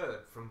seen and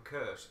heard from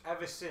Curse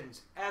ever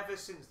since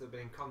they've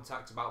been in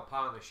contact about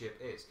partnership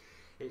is,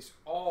 It's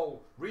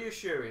all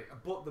reassuring,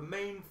 but the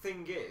main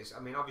thing is, I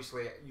mean,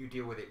 obviously you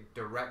deal with it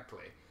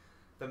directly.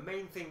 The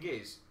main thing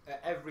is,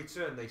 at every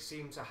turn they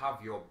seem to have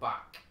your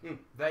back.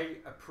 They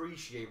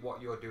appreciate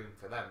what you're doing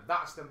for them.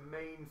 That's the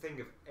main thing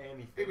of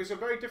anything. It was a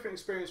very different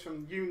experience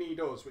from You Need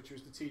Us, which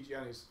was the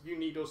TGN. Is You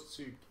Need Us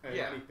to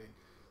anything,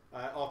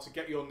 or to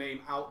get your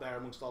name out there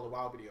amongst all the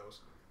WoW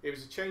videos. It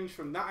was a change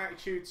from that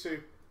attitude to,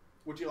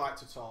 would you like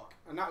to talk?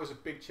 And that was a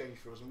big change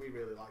for us, and we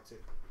really liked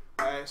it.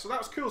 So that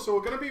was cool. So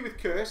we're going to be with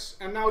Curse,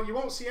 and now you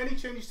won't see any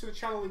changes to the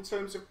channel in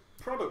terms of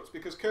products,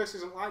 because Curse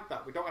isn't like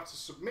that. We don't have to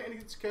submit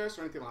anything to Curse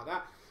or anything like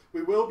that.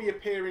 We will be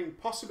appearing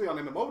possibly on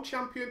MMO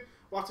Champion.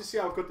 We'll have to see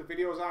how good the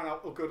videos are and how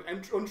good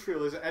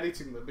Untrill is at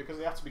editing them, because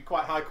they have to be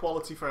quite high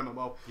quality for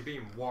MMO. You're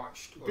being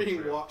watched.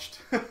 Being watched.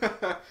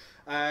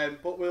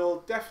 But we'll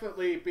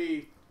definitely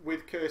be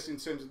with Curse in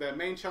terms of their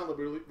main channel.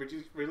 They'll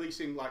be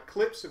releasing like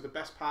clips of the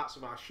best parts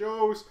of our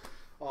shows,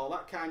 all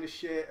that kind of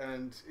shit,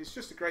 and it's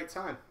just a great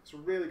time. It's a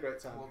really great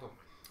time. Well done.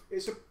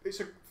 It's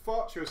a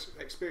fortuitous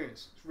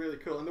experience. It's really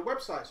cool, and the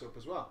website's up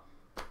as well,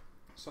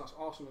 so that's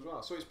awesome as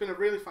well. So it's been a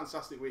really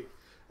fantastic week,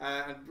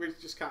 and we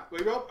just can't.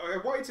 I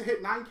wanted to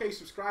hit 9k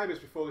subscribers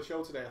before the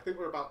show today. I think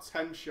we're about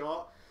 10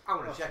 short. I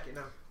want to check it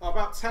now.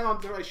 About 10 on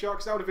the way short,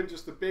 because that would have been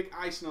just the big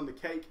icing on the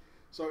cake.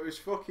 So it was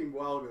fucking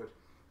well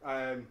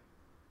good.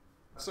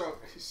 So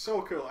it's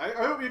so cool. I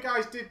hope you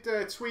guys did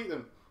tweet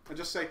them and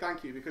just say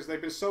thank you, because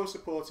they've been so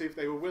supportive.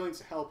 They were willing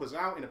to help us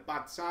out in a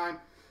bad time,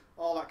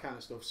 all that kind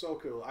of stuff. So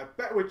cool. I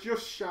bet we're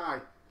just shy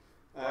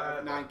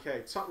of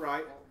 9k. Top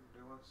right. Oh, do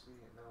I see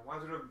it now? Why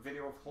is there a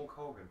video of Hulk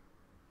Hogan?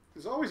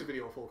 There's always a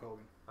video of Hulk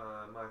Hogan.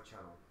 My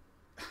channel.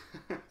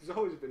 There's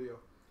always a video.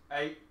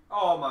 8.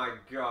 Oh my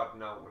god,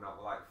 no, we're not.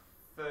 We're like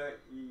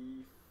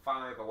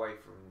 35 away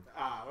from.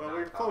 Well,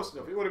 we're close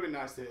enough. It would have been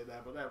nice to hit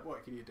there, but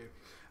what can you do?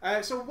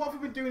 So what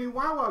have we been doing in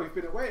WoW while we've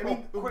been away? I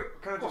mean,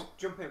 quick, can I just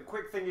jump in?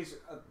 Quick thing is,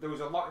 there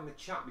was a lot in the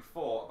chat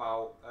before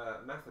about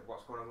Method.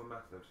 What's going on with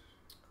Method?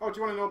 Oh, do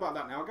you want to know about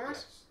that now,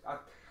 guys? Yes.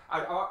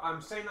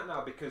 I'm saying that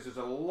now because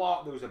there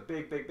was a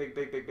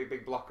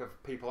big block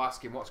of people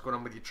asking what's going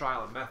on with your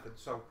trial and Method.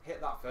 So hit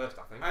that first,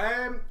 I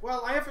think.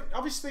 Well, I haven't.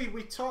 Obviously,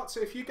 we talked.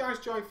 If you guys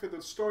joined for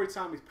the story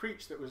time with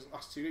Preach that was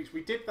last 2 weeks,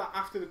 we did that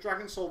after the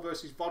Dragon Soul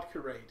versus Vodka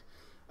raid,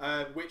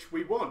 which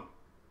we won.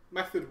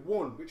 Method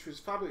won, which was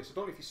fabulous. I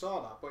don't know if you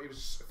saw that, but it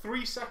was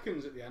 3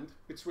 seconds at the end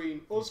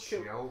between us.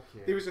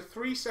 There was a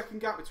 3-second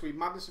gap between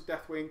Madness of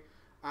Deathwing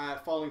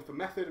falling for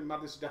Method and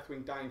Madness of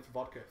Deathwing dying for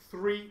Vodka.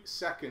 3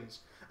 seconds.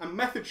 And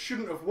Method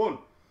shouldn't have won.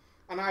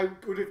 And I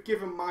would have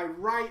given my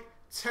right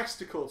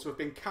testicle to have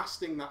been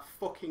casting that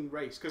fucking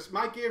race. Because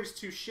my gear is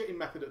too shit in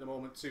Method at the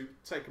moment to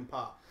take them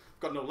part. I've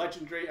got no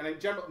legendary. And in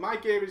general, my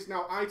gear is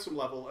now item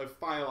level of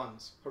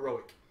Firelands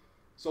Heroic.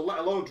 So let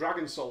alone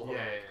Dragon Soul Heroic.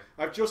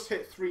 Yeah. I've just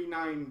hit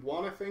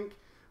 391, I think,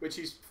 which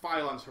is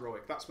Firelands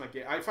Heroic. That's my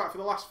gear. In fact, for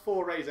the last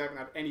 4 raids, I haven't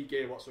had any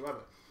gear whatsoever.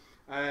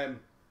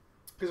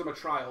 Because I'm a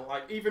trial.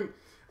 Like, even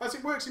as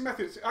it works in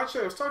Method,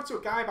 actually, I was talking to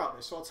a guy about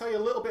this, so I'll tell you a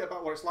little bit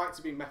about what it's like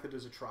to be in Method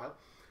as a trial.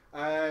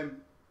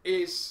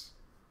 Is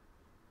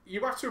you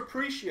have to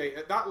appreciate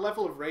at that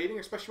level of raiding,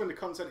 especially when the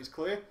content is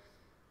clear,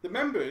 the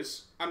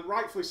members, and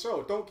rightfully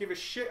so, don't give a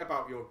shit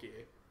about your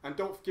gear and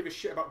don't give a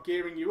shit about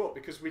gearing you up,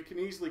 because we can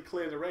easily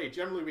clear the raid.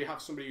 Generally, we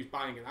have somebody who's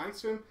buying an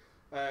item.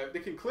 They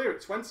can clear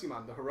it 20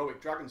 man, the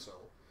Heroic Dragon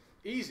Soul.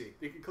 Easy.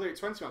 They can clear it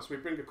 20 man, so we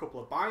bring a couple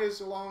of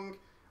buyers along,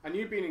 and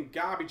you being in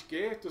garbage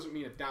gear doesn't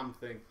mean a damn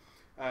thing.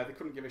 They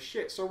couldn't give a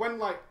shit. So when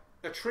like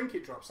a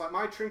trinket drops, like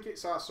my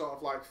trinkets are sort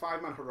of like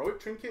 5-man heroic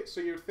trinkets, so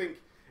you would think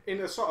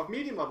in a sort of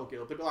medium level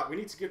guild they'd be like, we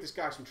need to give this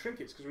guy some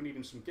trinkets because we need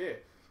him some gear.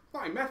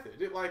 Not in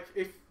Method. Like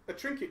if a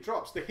trinket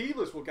drops, the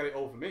healers will get it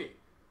over me.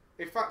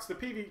 In fact, the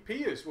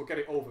PvPers will get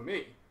it over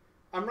me,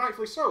 and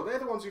rightfully so. They're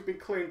the ones who've been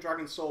clearing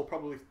Dragon Soul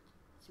probably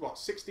what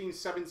 16,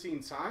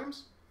 17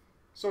 times.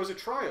 So as a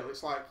trial,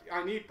 it's like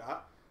I need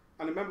that,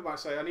 and a member might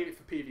say I need it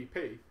for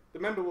PvP. The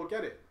member will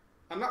get it.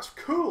 And that's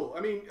cool. I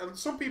mean,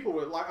 some people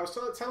were like, I was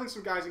telling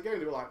some guys in game,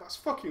 they were like, that's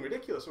fucking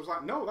ridiculous. I was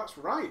like, no, that's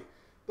right.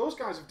 Those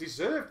guys have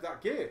deserved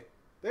that gear.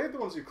 They're the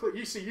ones who click.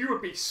 You see, you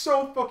would be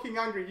so fucking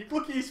angry. You'd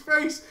look at his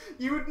face.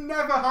 You would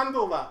never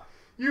handle that.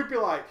 You'd be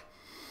like...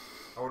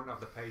 I wouldn't have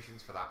the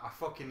patience for that. I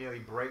fucking nearly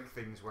break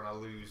things when I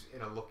lose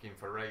in a looking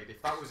for raid.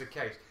 If that was the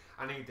case,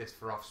 I need this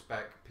for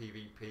off-spec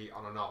PvP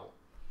on an alt.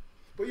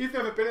 But you've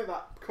never been at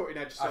that cutting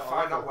edge sort I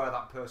find out where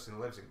that person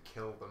lives and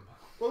kill them.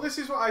 Well, this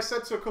is what I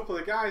said to a couple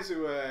of guys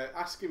who were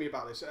asking me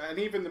about this, and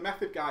even the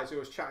Method guys who I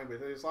was chatting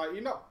with. It was like,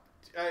 you're not,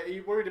 are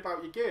you worried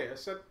about your gear? I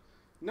said,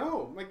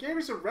 no, my gear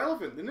is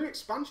irrelevant. The new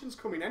expansion's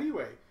coming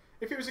anyway.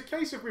 If it was a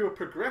case of we were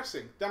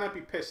progressing, then I'd be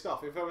pissed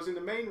off. If I was in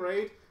the main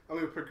raid and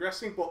we were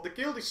progressing, but the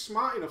guild is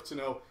smart enough to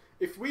know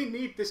if we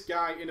need this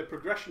guy in a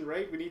progression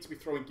raid, we need to be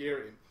throwing gear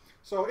at him.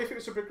 So if it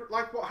was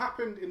like what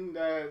happened in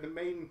the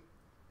main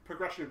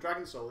progression of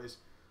Dragon Soul is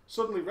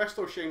suddenly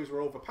Resto Shames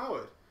were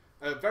overpowered.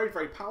 Very,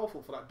 very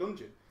powerful for that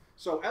dungeon.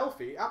 So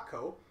Elfie,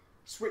 Apco,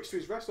 switched to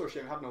his Resto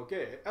Shaman, had no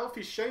gear.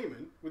 Elfie's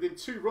Shaman, within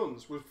 2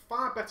 runs, was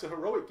far better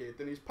heroic geared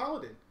than his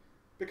Paladin.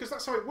 Because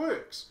that's how it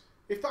works.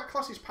 If that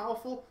class is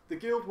powerful, the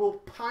guild will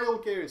pile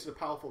gear into the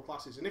powerful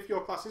classes. And if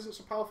your class isn't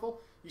so powerful,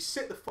 you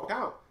sit the fuck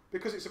out.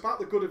 Because it's about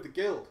the good of the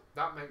guild.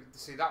 That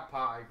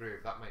part I agree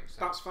with. That makes sense.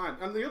 That's fine.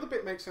 And the other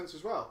bit makes sense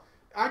as well.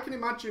 I can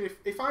imagine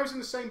if I was in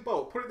the same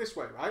boat, put it this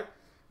way, right?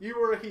 You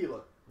were a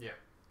healer. Yeah.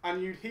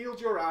 And you'd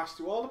healed your ass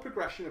to all the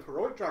progression of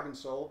Heroic Dragon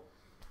Soul,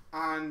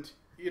 and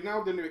you're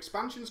now the new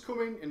expansion's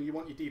coming, and you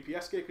want your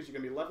DPS gear because you're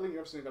going to be leveling. You're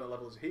obviously going to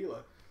level as a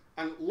healer.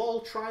 And LOL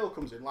Trial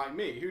comes in, like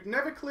me, who'd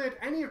never cleared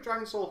any of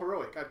Dragon Soul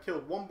Heroic. I'd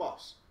killed one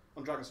boss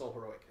on Dragon Soul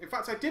Heroic. In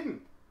fact, I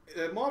didn't.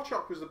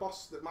 Morchok was the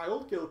boss that my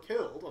old guild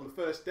killed on the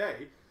first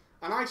day,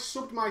 and I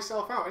subbed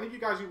myself out. Any of you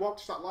guys who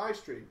watched that live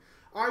stream,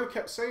 I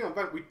kept saying on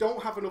Vent, we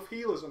don't have enough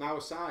healers on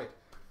our side.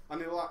 And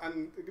they were like,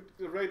 and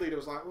the raid leader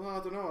was like, well, I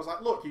don't know. I was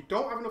like, look, you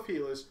don't have enough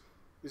healers.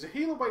 There's a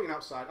healer waiting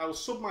outside. I will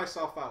sub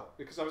myself out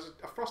because I was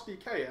a Frost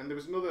DK and there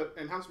was another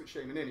enhancement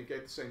shaman in who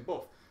gave the same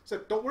buff. I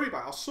said, don't worry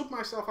about it. I'll sub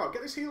myself out.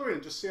 Get this healer in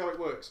and just see how it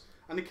works.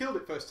 And they killed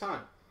it first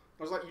time.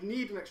 I was like, you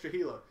need an extra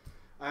healer.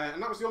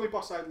 And that was the only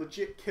boss I had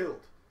legit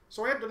killed.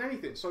 So I hadn't done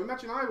anything. So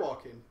imagine I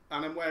walk in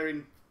and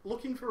I'm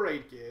looking for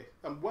raid gear.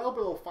 I'm well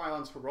below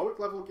Fireland's heroic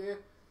level gear.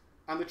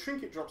 And the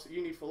trinket drops that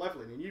you need for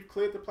leveling. And you've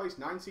cleared the place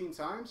 19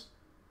 times.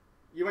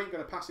 You ain't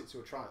going to pass it to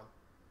a trial.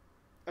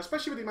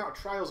 Especially with the amount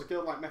of trials a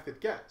guild like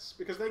Method gets,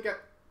 because they get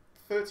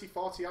 30,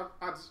 40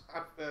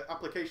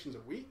 applications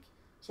a week,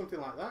 something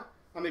like that,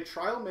 and they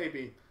trial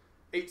maybe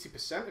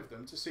 80% of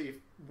them to see if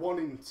 1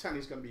 in 10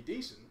 is going to be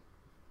decent.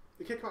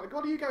 They kick them out.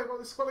 What do you guys?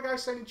 What the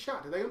guys saying in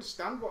chat? Do they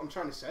understand what I'm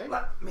trying to say?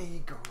 Let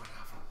me go and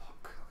have a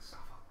look. Let's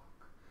have a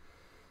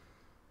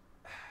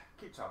look.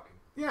 Keep talking.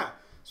 Yeah.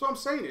 So what I'm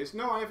saying is,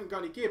 no, I haven't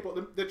got any gear,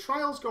 but the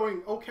trial's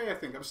going okay. I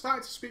think I'm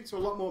starting to speak to a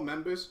lot more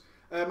members.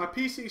 My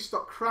PC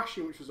stopped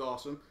crashing, which was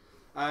awesome.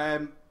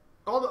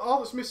 All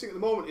that's missing at the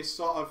moment is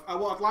sort of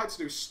what I'd like to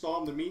do is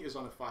storm the meters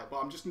on a fight, but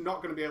I'm just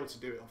not going to be able to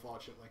do it,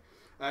 unfortunately.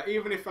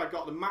 Even if I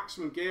got the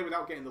maximum gear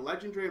without getting the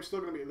legendary, I'm still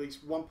going to be at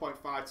least 1.5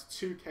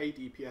 to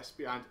 2k DPS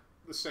behind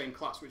the same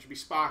class, which would be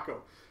Sparko.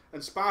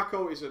 And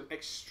Sparko is an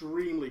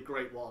extremely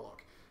great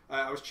warlock.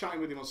 I was chatting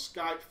with him on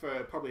Skype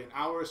for probably an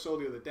hour or so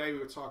the other day. We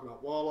were talking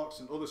about warlocks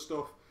and other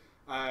stuff.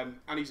 And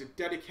he's a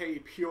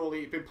dedicated,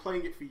 purely, been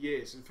playing it for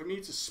years. And for me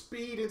to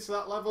speed into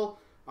that level,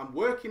 I'm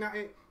working at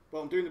it.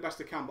 Well, I'm doing the best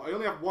I can, but I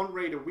only have 1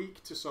 raid a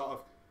week to sort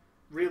of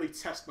really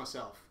test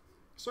myself.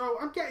 So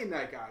I'm getting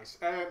there, guys.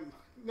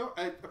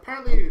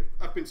 Apparently,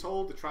 I've been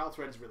told the trial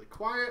thread is really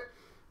quiet.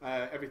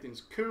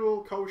 Everything's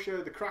cool,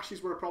 kosher. The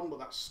crashes were a problem, but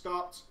that's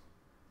stopped.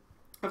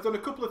 I've done a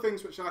couple of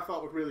things which I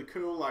thought were really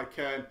cool, like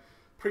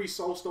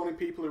pre-soulstoning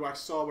people who I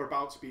saw were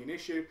about to be an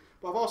issue.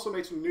 But I've also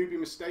made some newbie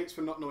mistakes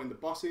for not knowing the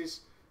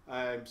bosses.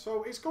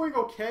 So it's going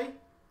okay,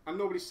 and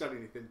nobody said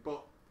anything.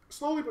 But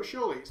slowly but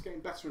surely, it's getting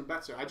better and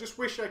better. I just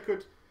wish I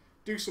could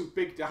do some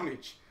big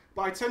damage.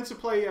 But I tend to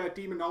play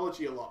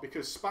Demonology a lot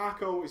because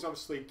Sparko is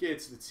obviously geared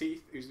to the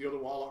teeth, who's the other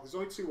warlock. There's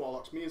only 2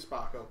 warlocks, me and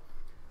Sparko.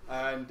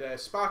 And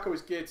Sparko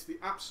is geared to the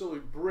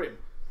absolute brim.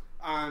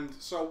 And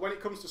so when it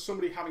comes to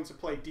somebody having to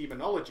play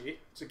Demonology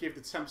to give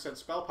the 10%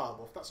 spell power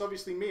buff, that's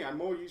obviously me. I'm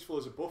more useful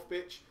as a buff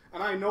bitch.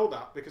 And I know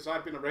that because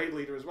I've been a raid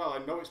leader as well.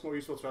 I know it's more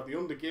useful to have the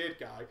undergeared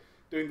guy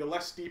doing the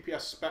less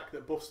DPS spec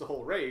that buffs the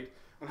whole raid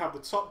and have the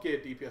top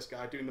geared DPS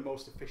guy doing the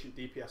most efficient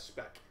DPS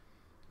spec.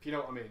 If you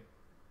know what I mean.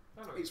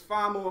 It's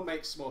far more,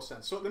 makes more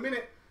sense. So at the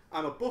minute,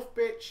 I'm a buff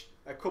bitch.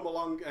 I come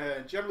along,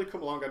 generally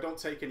come along. I don't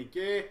take any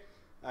gear.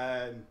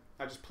 I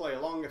just play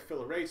along. I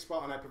fill a raid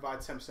spot and I provide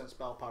 10%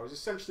 spell power. It's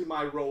essentially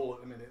my role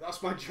at the minute.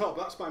 That's my job.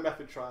 That's my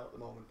method trial at the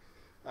moment.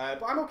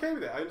 But I'm okay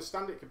with it. I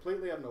understand it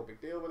completely. I have no big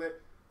deal with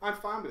it. I'm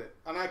fine with it.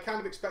 And I kind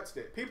of expected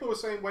it. People were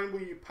saying, when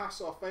will you pass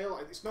or fail?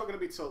 It's not going to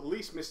be till at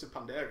least Mr.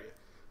 Pandaria.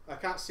 I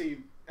can't see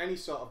any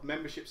sort of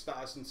membership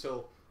status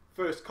until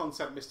first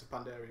content Mr.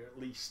 Pandaria, at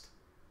least.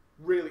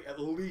 Really, at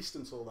least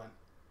until then.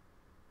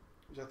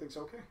 Which I think is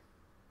okay.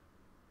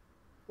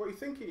 What are you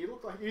thinking? You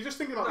look like you're just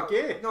thinking about the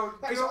gear. No,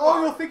 that is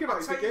all you're thinking about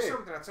is the gear.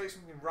 I'll tell you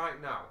something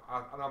right now,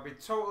 and I'll be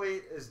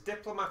totally as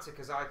diplomatic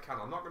as I can.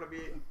 I'm not going to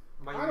be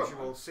my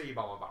usual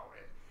C-bomb about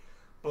it.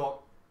 But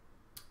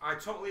I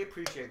totally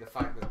appreciate the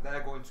fact that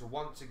they're going to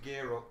want to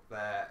gear up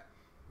their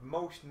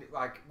most,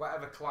 like,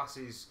 whatever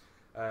classes,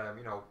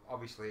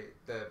 obviously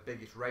the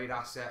biggest raid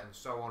asset and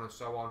so on and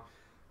so on.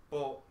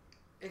 But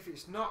if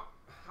it's not,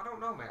 I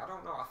don't know, mate. I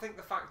don't know. I think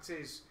the fact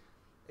is,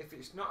 if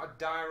it's not a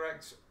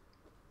direct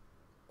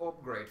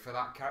upgrade for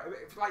that character,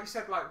 like you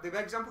said, like the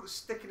example that's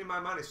sticking in my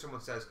mind is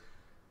someone says,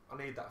 "I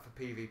need that for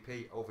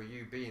PvP over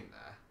you being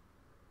there."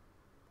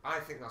 I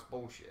think that's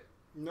bullshit.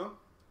 No.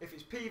 If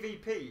it's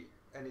PvP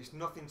and it's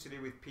nothing to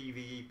do with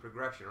PvE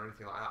progression or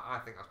anything like that, I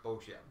think that's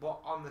bullshit. But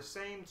on the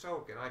same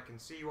token, I can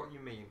see what you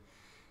mean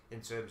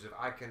in terms of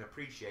I can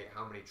appreciate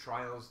how many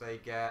trials they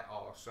get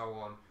or so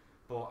on.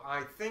 But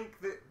I think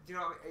that,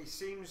 it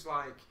seems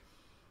like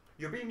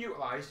you're being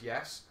utilised,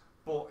 yes,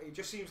 but it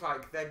just seems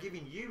like they're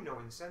giving you no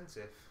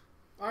incentive.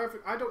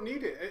 I don't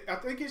need it. I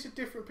think it's a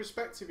different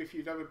perspective if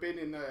you've ever been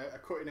in a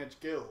cutting edge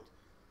guild.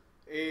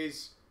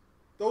 Is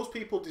those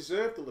people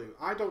deserve the loot.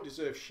 I don't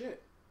deserve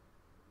shit.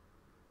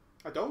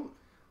 I don't.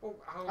 Well,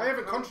 I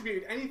haven't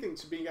contributed anything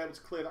to being able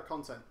to clear that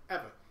content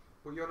ever.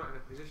 Well, you're not in a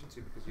position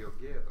to because of your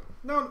gear, though.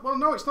 No, well,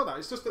 no, it's not that.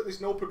 It's just that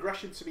there's no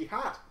progression to be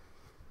had.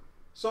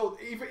 So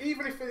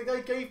even if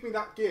they gave me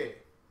that gear,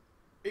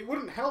 it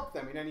wouldn't help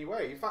them in any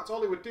way. In fact,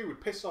 all it would do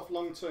would piss off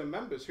long-term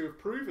members who have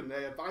proven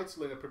they are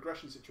vital in a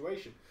progression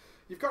situation.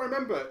 You've got to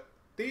remember,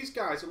 these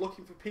guys are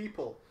looking for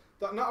people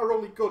that not are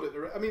only good at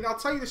the... I mean, I'll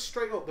tell you this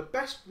straight up. The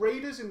best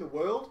raiders in the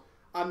world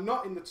are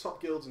not in the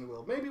top guilds in the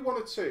world. Maybe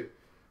one or two.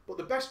 But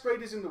the best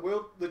raiders in the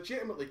world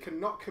legitimately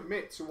cannot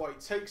commit to what it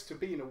takes to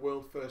be in a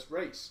world-first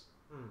race.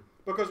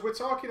 Because we're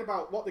talking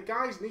about what the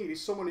guys need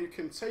is someone who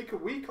can take a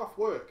week off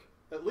work,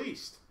 at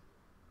least.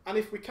 And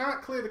if we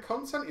can't clear the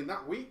content in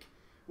that week,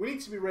 we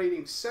need to be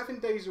raiding 7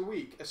 days a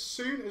week as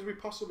soon as we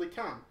possibly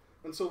can,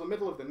 until the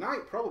middle of the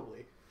night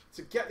probably,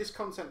 to get this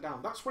content down.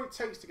 That's what it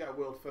takes to get a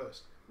world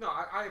first. No,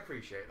 I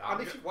appreciate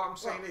that. What I'm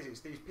saying is, it's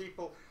these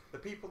people, the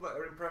people that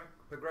are in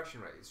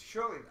progression rates,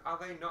 surely, are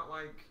they not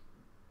like...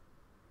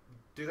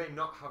 Do they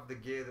not have the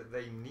gear that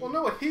they need? Well,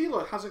 no, a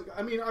healer hasn't...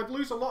 I mean, I'd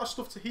lose a lot of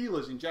stuff to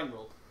healers in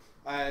general.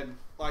 Well,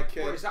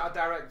 is that a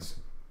direct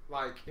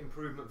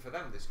improvement for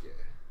them, this gear?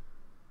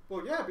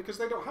 Well, yeah, because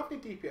they don't have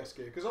any DPS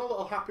gear. Because all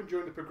that'll happen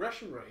during the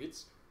progression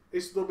raids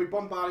is they'll be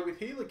bombarded with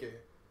healer gear.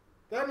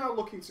 They're now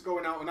looking to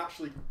going out and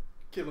actually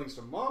killing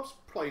some mobs,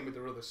 playing with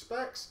their other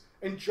specs,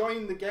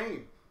 enjoying the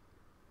game,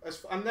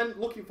 and then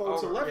looking forward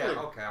to leveling.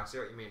 Yeah, okay, I see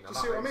what you mean. Do you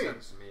see what I mean?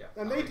 Sense to me,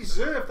 yeah. And they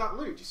deserve that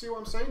loot. Do you see what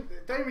I'm saying?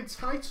 They're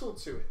entitled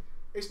to it.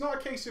 It's not a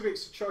case of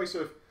it's a choice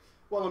of,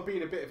 well, I'm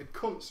being a bit of a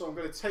cunt, so I'm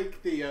going to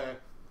take the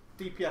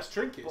DPS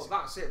trinkets. Well,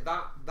 that's it.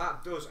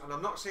 That does, and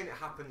I'm not saying it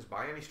happens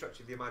by any stretch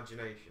of the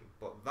imagination,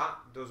 but that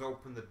does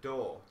open the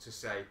door to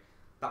say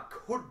that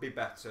could be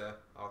better.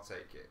 I'll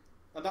take it,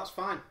 and that's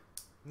fine.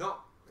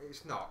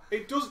 It's not.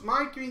 It does.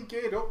 My being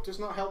geared up does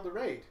not help the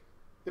raid.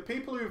 The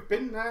people who've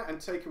been there and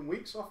taken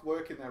weeks off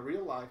work in their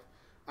real life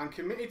and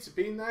committed to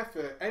being there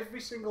for every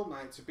single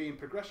night to be in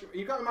progression.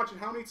 You've got to imagine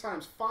how many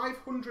times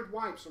 500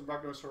 wipes on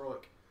Ragnaros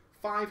Heroic.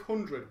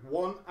 500,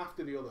 one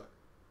after the other.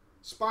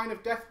 Spine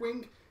of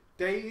Deathwing,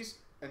 days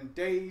and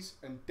days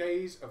and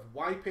days of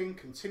wiping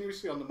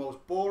continuously on the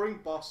most boring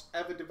boss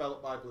ever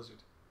developed by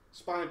Blizzard.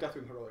 Spine of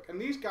Deathwing Heroic. And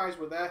these guys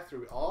were there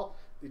through it all.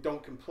 They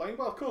don't complain.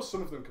 Well, of course,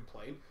 some of them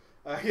complain.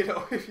 You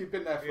know, if you've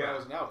been there for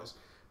hours and hours.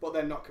 But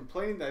they're not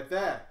complaining. They're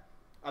there.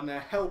 And they're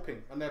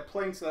helping. And they're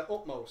playing to their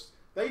utmost.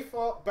 They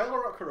fought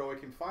Beleriand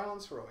Heroic and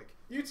Firelands Heroic.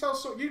 You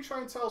try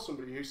and tell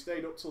somebody who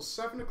stayed up till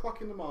 7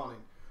 o'clock in the morning,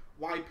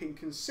 wiping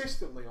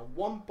consistently on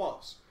one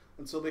boss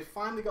until they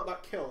finally got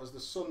that kill as the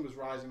sun was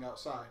rising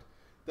outside,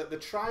 that the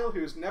trial who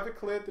has never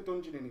cleared the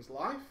dungeon in his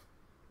life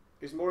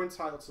is more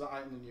entitled to that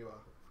item than you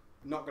are.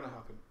 Not going to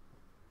happen.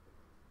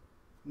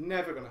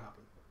 Never going to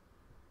happen.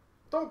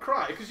 Don't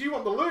cry because you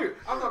want the loot.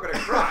 I'm not going to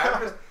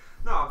cry.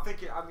 I'm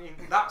thinking. I mean,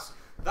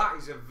 that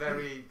is a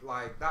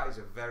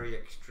very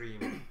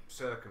extreme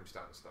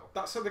circumstance, though.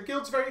 That's so the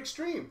guild's very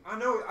extreme. I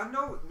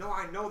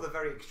know they're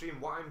very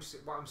extreme. What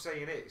I'm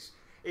saying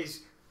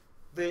is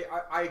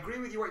I agree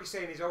with you. What you're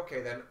saying is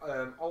okay. Then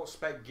alt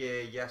spec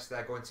gear, yes,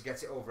 they're going to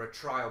get it over a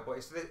trial,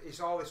 but it's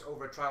all this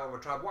over a trial.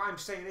 What I'm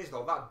saying is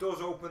though that does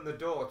open the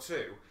door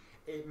to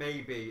it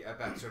may be a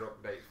better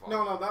update for.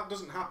 No, that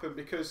doesn't happen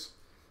because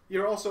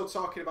you're also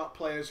talking about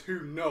players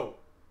who know.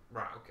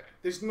 Right. Okay.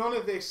 There's none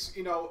of this,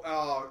 you know.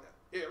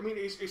 I mean,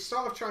 it's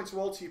sort of trying to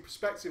alter your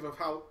perspective of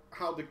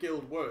how the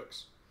guild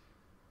works.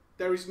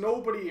 There is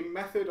nobody in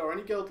Method or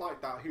any guild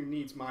like that who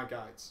needs my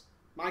guides.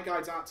 My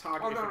guides aren't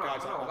targeted for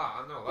guys like that.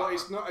 I know that. But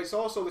it's not. It's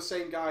also the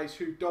same guys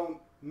who don't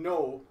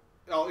know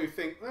or who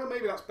think, well,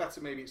 maybe that's better,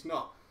 maybe it's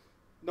not.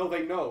 No,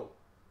 they know.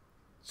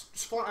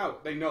 Just flat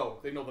out, they know.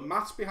 They know the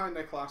maths behind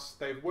their class.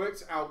 They've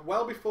worked it out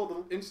well before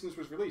the instance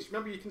was released.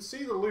 Remember, you can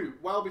see the loot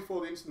well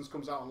before the instance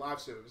comes out on live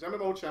servers.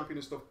 MMO Champion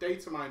and stuff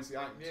data mines the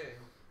items. Yeah.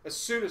 As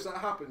soon as that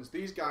happens,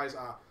 these guys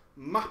are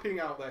mapping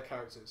out their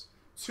characters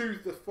to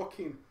the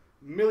fucking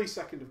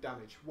millisecond of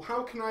damage.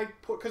 How can I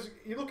put... Because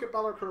you look at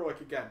Beleriand Heroic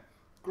again.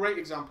 Great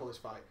example of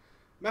this fight.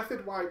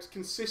 Method wipes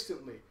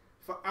consistently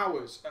for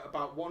hours at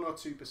about 1 or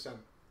 2%.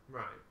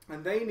 Right.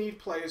 And they need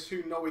players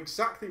who know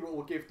exactly what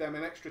will give them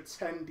an extra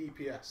 10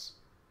 DPS.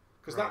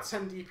 Because that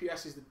 10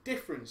 DPS is the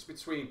difference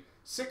between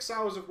 6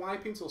 hours of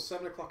wiping till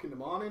 7 o'clock in the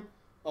morning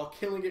or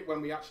killing it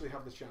when we actually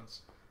have the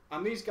chance.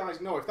 And these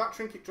guys know if that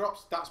trinket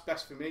drops, that's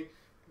best for me.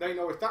 They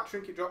know if that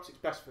trinket drops, it's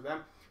best for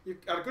them.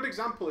 A good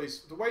example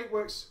is, the way it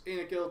works in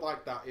a guild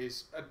like that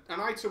is, an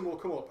item will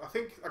come up. I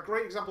think a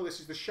great example of this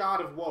is the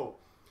Shard of Woe,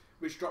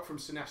 which dropped from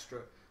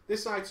Sinestra.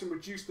 This item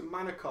reduced the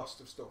mana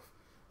cost of stuff.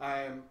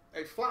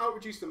 It flat out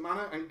reduced the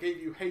mana and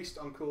gave you haste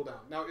on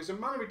cooldown. Now, it's a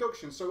mana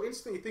reduction, so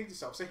instantly you think to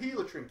yourself, it's a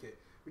healer trinket.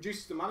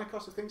 Reduces the mana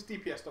cost of things,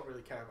 DPS don't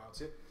really care about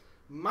it.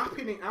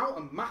 Mapping it out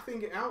and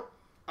mathing it out,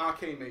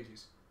 Arcane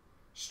Mages.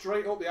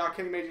 Straight up, the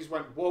Arcane Mages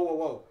went, whoa, whoa,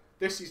 whoa.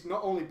 This is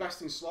not only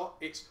best in slot,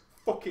 it's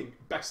fucking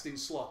best in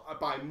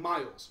slot by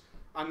miles.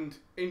 And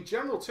in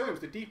general terms,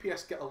 the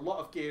DPS get a lot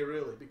of gear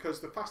early because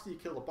the faster you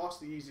kill the boss,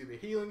 the easier the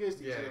healing is,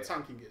 the easier the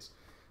tanking is.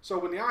 So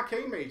when the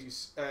Arcane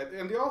Mages,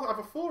 and they all have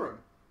a forum,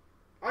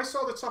 I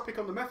saw the topic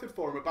on the Method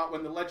Forum about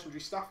when the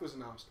legendary staff was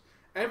announced.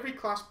 Every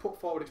class put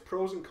forward its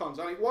pros and cons,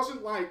 and it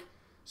wasn't like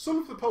some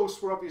of the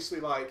posts were obviously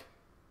like,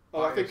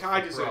 "Oh, I think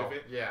I deserve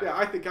it." Yeah,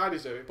 I think I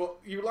deserve it. But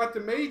you had the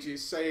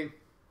mages saying,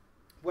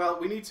 "Well,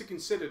 we need to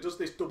consider does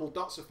this double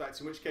dots effect?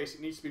 In which case,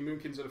 it needs to be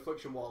Moonkins and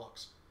Affliction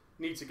Warlocks.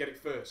 Need to get it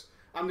first."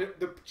 And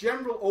the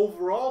general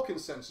overall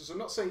consensus, I'm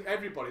not saying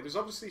everybody. There's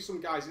obviously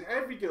some guys in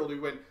every guild who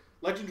went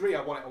legendary.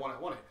 I want it. I want it.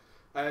 I want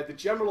it. The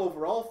general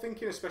overall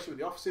thinking, especially with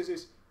the officers,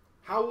 is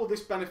how will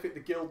this benefit the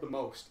guild the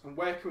most, and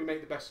where can we make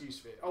the best use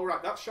of it? All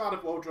right, that Shard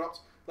of Woe dropped.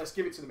 Let's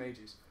give it to the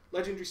mages.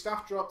 Legendary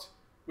staff dropped.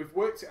 We've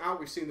worked it out.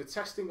 We've seen the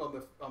testing on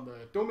the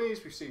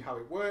dummies. We've seen how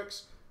it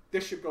works.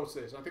 This should go to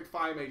this. And I think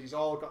Fire Mages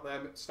all got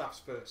their staffs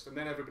first, and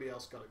then everybody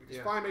else got it because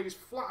Fire Mages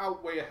flat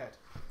out way ahead.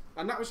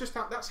 And that was just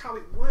that's how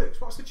it works.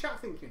 What's the chat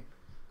thinking?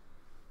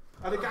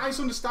 Are the guys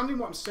understanding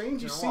what I'm saying?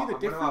 Do you see the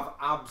difference? I'm going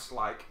to have abs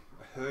like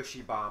a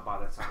Hershey bar by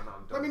the time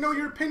I'm done. Let me know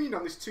your opinion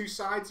on these two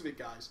sides of it,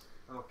 guys.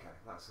 Okay,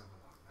 let's have a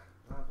look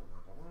then.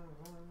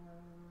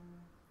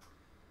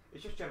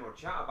 It's just general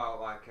chat about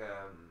like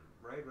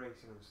raid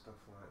racing and stuff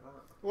like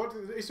that. What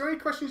is there any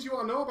questions you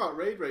want to know about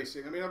raid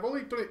racing? I mean, I've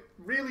only done it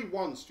really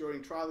once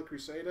during Trial of the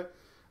Crusader,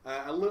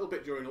 a little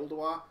bit during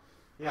Ulduar.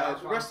 Yeah,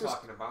 that's what I'm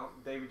talking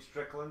about. David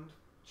Strickland,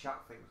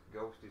 chat thinks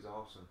Ghost is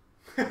awesome.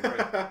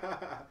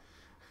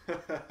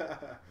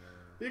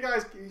 You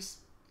guys,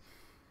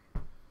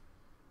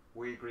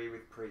 we agree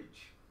with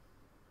Preach.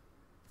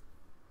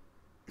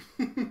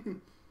 If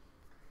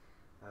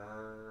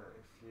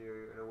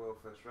you're in a world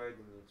first raid,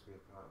 you need to be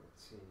a part of the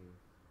team.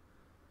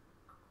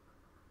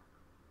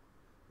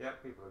 Yeah,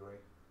 people agree.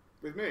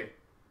 With me?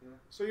 Yeah.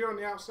 So you're on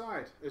the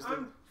outside.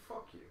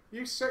 Fuck you.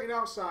 You sitting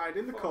outside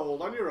in the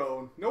cold on your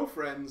own, no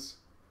friends,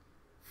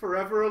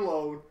 forever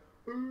alone.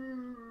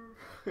 Ooh.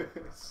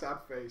 Sad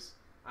face.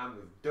 I'm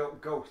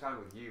with Ghost. I'm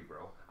with you,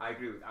 bro. I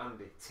agree with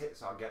Andy.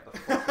 Tits, I'll get the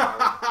fuck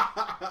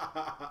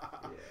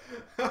out.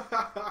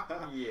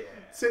 Yeah.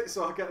 Tits,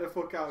 I'll get the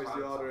fuck out is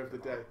the order of the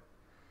day.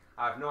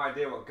 I have no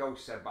idea what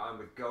Ghost said, but I'm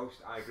with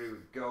Ghost. I agree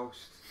with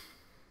Ghost.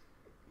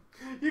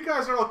 You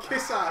guys are all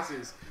kiss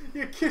asses.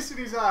 You're kissing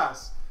his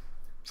ass.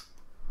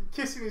 You're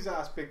kissing his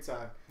ass big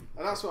time.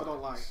 And that's what I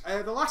don't like.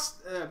 I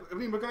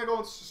mean, we're going to go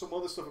on to some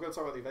other stuff. We're going to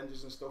talk about the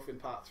Avengers and stuff in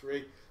part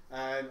 3.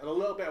 And a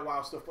little bit of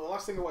WoW stuff. But the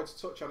last thing I wanted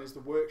to touch on is the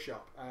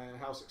workshop and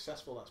how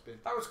successful that's been.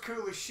 That was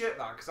cool as shit,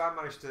 that, because I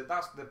managed to...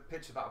 That's the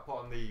picture that I put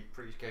on the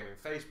Preach Gaming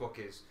Facebook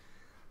is...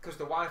 Because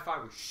the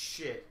Wi-Fi was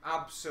shit.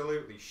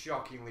 Absolutely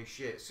shockingly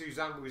shit.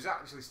 Suzanne was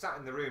actually sat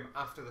in the room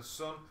after the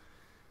sun,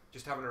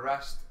 just having a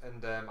rest,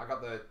 and I got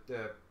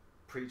the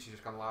Preacher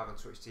just gone live on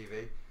Twitch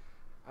TV,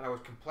 and I was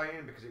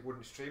complaining because it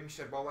wouldn't stream. She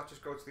said, "Well, let's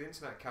just go to the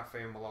internet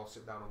cafe and we'll all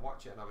sit down and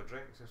watch it and have a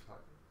drink." So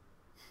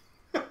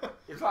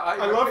it's like,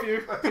 I love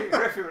you. Peter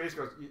Griffin when he just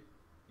goes,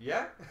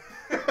 "Yeah."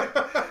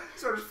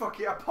 So I just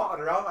I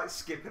potted around, like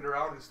skipping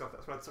around and stuff.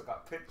 That's when I took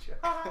that picture.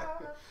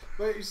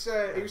 But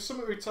it was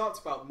something we talked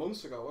about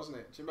months ago, wasn't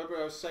it? Do you remember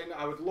I was saying that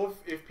I would love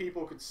if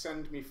people could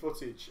send me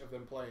footage of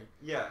them playing?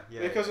 Yeah.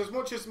 Because as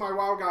much as my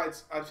WoW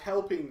guides are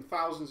helping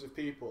thousands of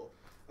people,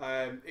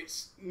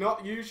 it's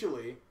not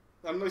usually,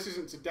 and this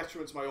isn't to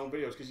detriment to my own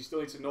videos because you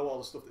still need to know all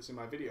the stuff that's in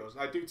my videos.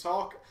 And I do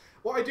talk.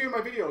 What I do in my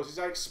videos is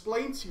I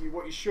explain to you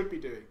what you should be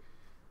doing.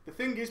 The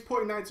thing is,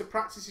 putting that into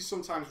practice is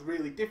sometimes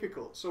really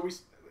difficult. So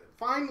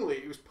finally,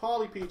 it was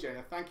Paulie PJ, and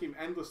I thank him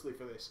endlessly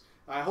for this.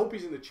 I hope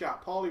he's in the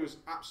chat. Paulie was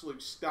an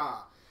absolute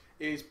star.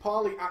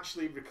 Paulie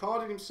actually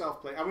recorded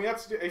himself playing, and we had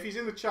to do, if he's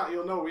in the chat,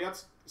 you'll know, we had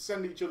to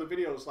send each other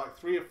videos like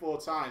 3 or 4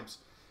 times.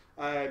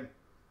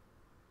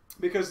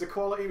 Because the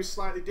quality was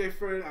slightly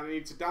different, and I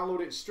needed to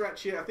download it and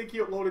stretch it. I think he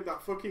uploaded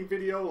that fucking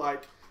video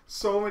like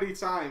so many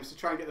times to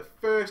try and get the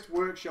first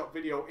workshop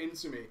video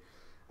into me.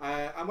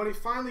 And when it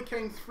finally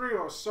came through,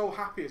 I was so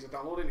happy as I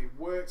downloaded it. It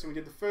worked, and we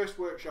did the first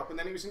workshop, and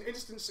then it was an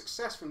instant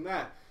success from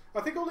there.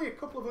 I think only a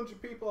couple of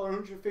 100 people or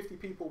 150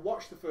 people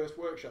watched the first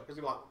workshop because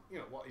they were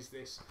like, what is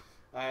this?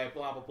 Blah,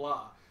 blah,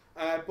 blah.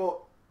 But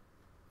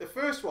the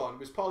first one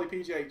was Paulie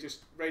PJ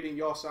just raiding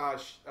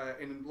Yorsage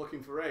in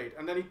looking for raid.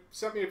 And then he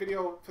sent me a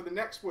video for the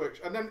next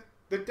workshop. And then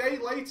the day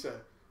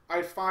later, I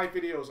had 5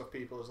 videos of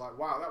people. I was like,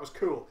 wow, that was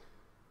cool.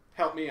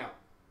 Help me out.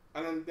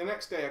 And then the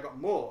next day I got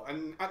more.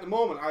 And at the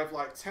moment I have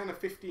like 10 or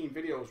 15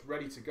 videos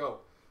ready to go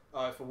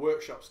for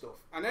workshop stuff.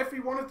 And every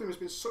one of them has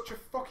been such a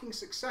fucking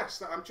success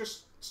that I'm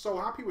just so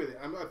happy with it.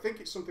 I think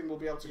it's something we'll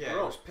be able to grow. Yeah,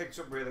 it was picked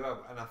up really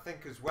well. And I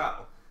think as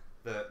well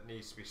that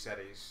needs to be said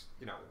is,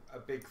 a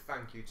big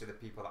thank you to the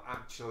people that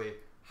actually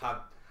had...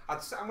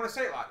 I'm going to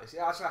say it like this. They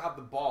actually had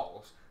the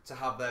balls to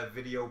have their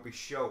video be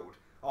showed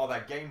or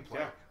their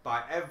gameplay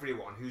by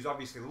everyone who's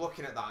obviously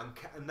looking at that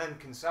and then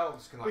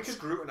themselves can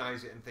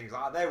scrutinise it and things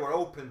like that. They were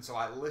open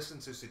to listen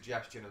to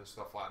suggestion and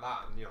stuff like that,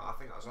 and I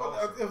think that's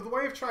awesome. The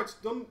way I've tried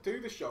to do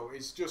the show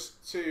is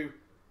just to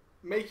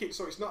make it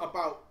so it's not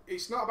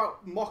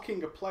about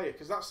mocking a player,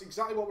 because that's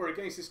exactly what we're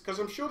against. Because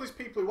I'm sure there's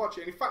people who watch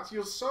it, and in fact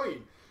you'll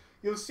see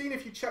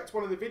if you checked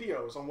one of the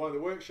videos on one of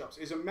the workshops,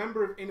 is a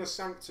member of Inner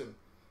Sanctum.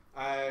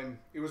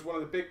 He was one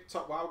of the big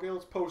top WoW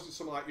guilds, posted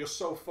something like, "You're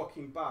so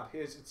fucking bad,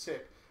 here's a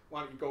tip.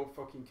 why don't you go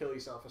fucking kill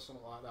yourself or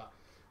something like that?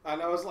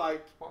 And I was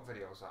like, what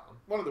video was that on?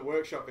 one of the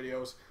workshop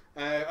videos.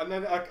 And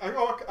then I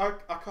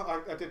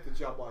did the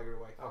job while you were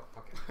away. Oh,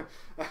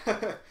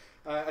 okay.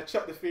 I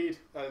checked the feed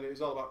and it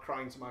was all about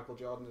crying to Michael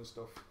Jordan and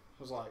stuff.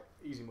 I was like,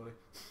 easy money.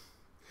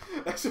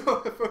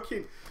 So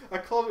I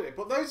called it.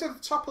 But those are the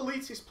top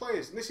elitist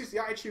players, and this is the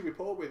attitude we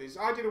put up with. Is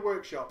I did a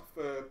workshop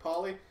for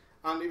Paulie,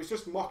 and it was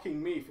just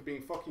mocking me for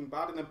being fucking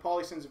bad. And then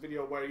Paulie sends a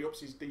video where he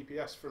ups his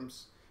DPS from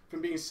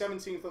being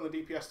 17th on the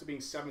DPS to being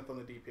 7th on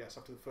the DPS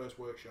after the first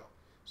workshop.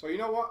 So you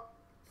know what?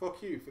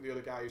 Fuck you for the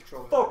other guy who's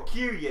trolling. Fuck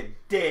you, you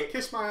dick.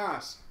 Kiss my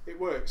ass. It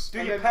works.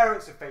 Do your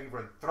parents a favour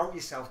and throw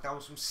yourself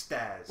down some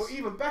stairs. But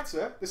even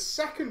better, the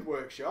second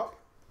workshop,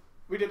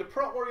 we did a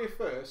prop warrior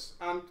first,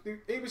 and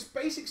it was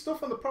basic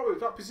stuff on the prop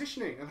about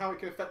positioning and how it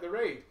can affect the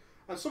raid.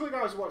 And some of the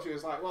guys watching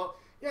was like, well,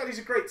 yeah, these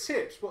are great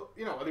tips, but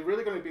you know, are they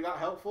really going to be that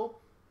helpful?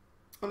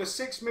 On a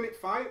 6-minute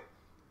fight,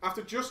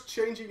 after just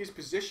changing his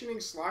positioning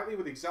slightly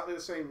with exactly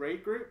the same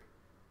raid group,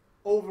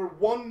 over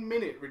 1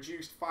 minute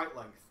reduced fight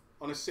length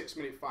on a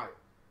 6-minute fight.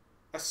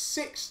 A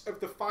sixth of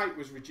the fight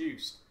was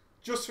reduced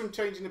just from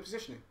changing the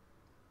positioning.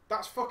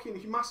 That's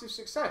fucking massive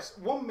success.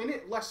 1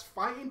 minute less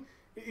fighting.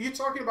 You're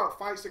talking about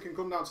fights that can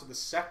come down to the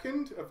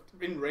second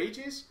in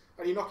rages,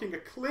 and you're knocking a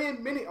clear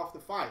minute off the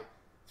fight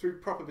through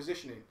proper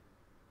positioning.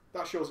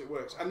 That shows it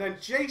works. And then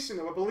Jason,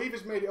 who I believe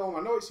has made it home,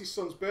 I know it's his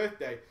son's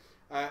birthday,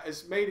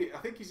 has made it. I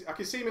think I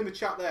can see him in the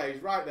chat there.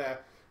 He's right there.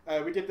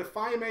 We did the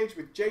Fire Mage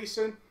with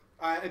Jason,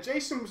 and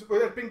Jason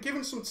had been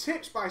given some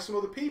tips by some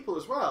other people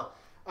as well.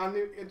 And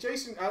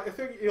Jason, I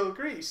think he'll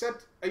agree. He said,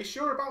 "Are you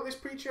sure about this,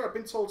 Preacher? I've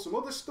been told some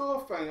other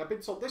stuff, and I've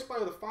been told this by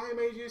other Fire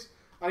Mages."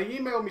 And he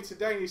emailed me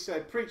today, and he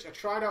said, "Preach, I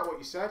tried out what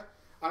you said,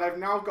 and I've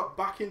now got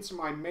back into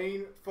my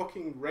main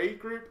fucking raid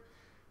group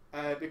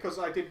because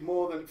I did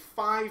more than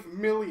 5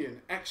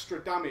 million extra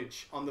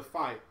damage on the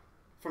fight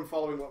from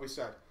following what we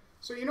said."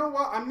 So you know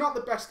what? I'm not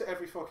the best at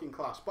every fucking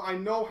class, but I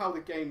know how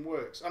the game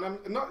works. And I'm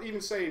not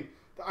even saying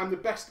that I'm the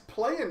best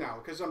player now,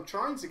 because I'm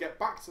trying to get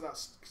back to that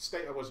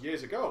state I was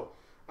years ago.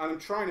 And I'm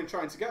trying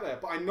to get there.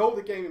 But I know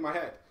the game in my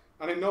head,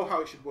 and I know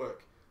how it should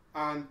work.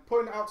 And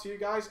putting it out to you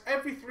guys,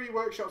 every 3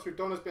 workshops we've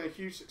done has been a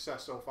huge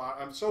success so far.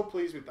 I'm so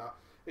pleased with that.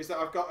 Is that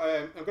I've got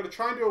I'm going to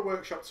try and do a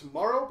workshop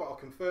tomorrow, but I'll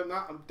confirm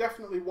that. And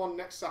definitely one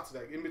next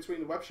Saturday in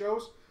between the web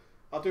shows.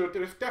 I'll do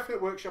a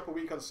definite workshop a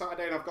week on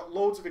Saturday, and I've got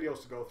loads of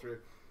videos to go through.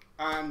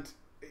 And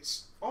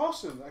it's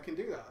awesome that I can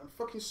do that. I'm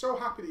fucking so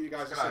happy that you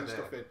guys are sending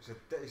stuff in.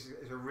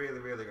 It's a really,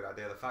 really good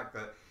idea. The fact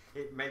that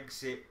it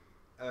makes it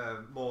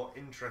more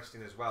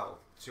interesting as well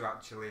to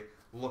actually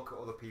look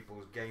at other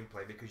people's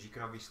gameplay, because you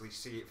can obviously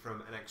see it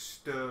from an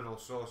external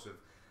source of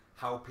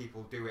how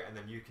people do it, and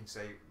then you can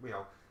say, you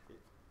know,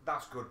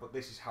 that's good, but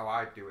this is how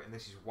I do it, and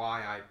this is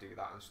why I do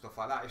that, and stuff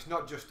like that. It's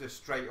not just a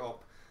straight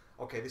up,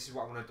 okay, this is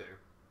what I'm going to do.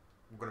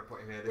 I'm going to put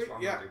him here, this is what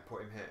I'm going to do,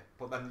 put him here.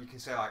 But then you can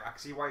say, like, I can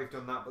see why you've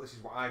done that, but this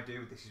is what I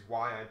do, this is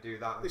why I do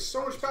that. It's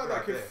so much better that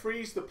I can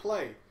freeze the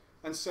play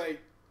and say,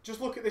 just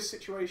look at this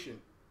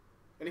situation.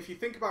 And if you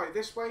think about it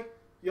this way,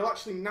 you'll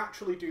actually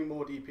naturally do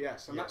more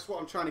DPS. And that's what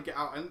I'm trying to get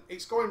out. And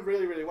it's going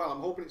really, really well.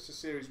 I'm hoping it's a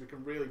series we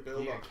can really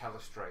build on.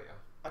 Calistrator.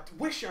 I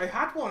wish I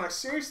had one. I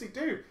seriously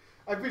do.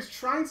 I was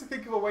trying to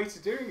think of a way to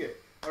doing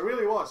it. I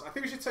really was. I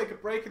think we should take a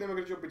break, and then we're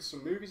going to jump into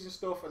some movies and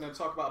stuff, and then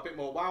talk about a bit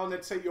more WoW, and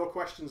then take your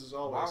questions as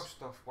always.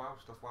 Wow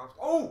stuff.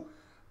 Oh!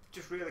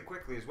 Just really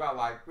quickly as well,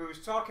 like we was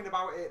talking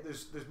about it,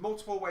 there's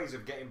multiple ways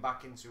of getting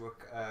back into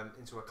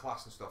a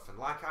class and stuff. And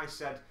like I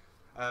said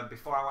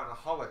before I went on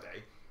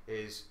holiday,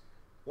 is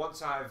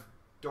once I've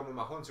done with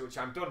my hunter, which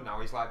I'm done now.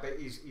 He's like,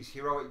 he's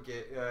heroic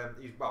gear.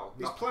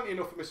 He's plenty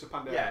enough for Mr.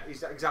 Pandemic.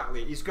 Yeah,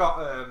 exactly. He's got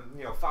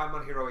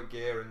 5-man heroic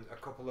gear and a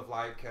couple of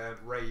like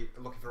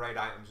looking for raid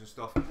items and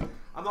stuff.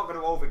 I'm not going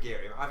to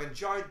overgear him. I've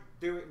enjoyed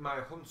doing my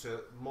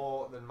hunter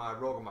more than my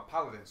rogue and my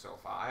paladin so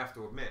far. I have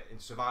to admit, in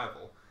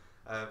survival,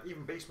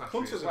 even Beastmaster.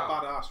 Hunters as well.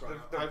 are badass, right?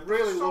 I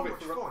really love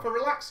it for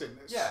relaxing.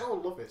 So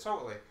love it.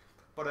 Totally.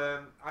 But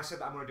I said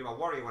that I'm going to do my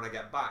warrior when I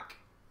get back.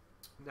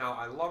 Now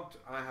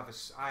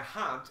I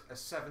had a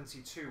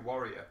 72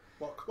 warrior.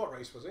 What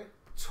race was it?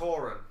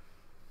 Tauren.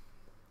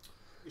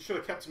 You should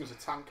have kept him as a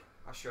tank.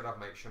 I should have,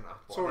 mate, shouldn't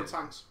I? Tauren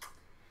tanks.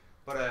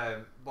 But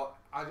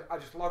I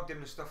just logged in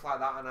and stuff like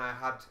that, and I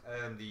had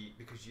I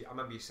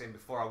remember you saying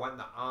before I went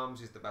that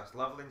arms is the best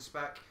leveling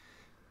spec.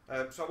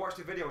 So I watched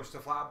the video and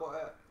stuff like that,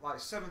 but like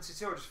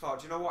 72, I just thought,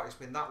 do you know what? It's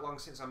been that long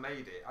since I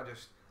made it.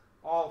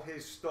 All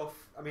his stuff.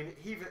 I mean,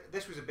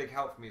 this was a big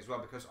help for me as well,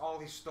 because all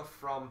his stuff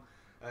from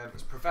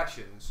his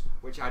professions,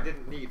 which I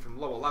didn't need from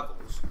lower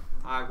levels,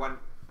 I went.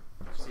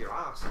 See your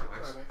ass,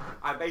 nice.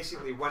 I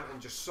basically went and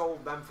just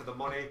sold them for the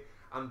money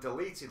and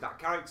deleted that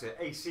character.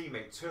 AC,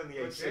 mate, turn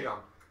the AC on.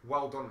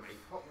 Well done,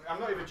 mate. I'm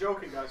not even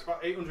joking, guys. It's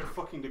about 800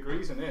 fucking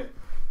degrees in here.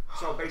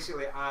 So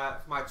basically,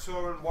 my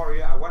Tauren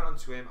warrior, I went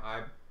onto him.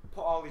 I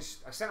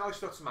sent all his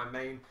stuff to my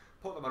main,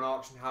 put them on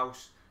auction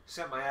house,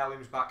 sent my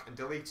heirlooms back, and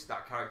deleted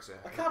that character.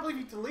 I can't believe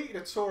you deleted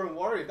a Tauren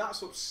warrior.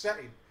 That's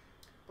upsetting.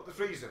 But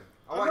there's reason.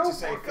 I wanted to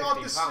say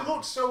 £15. They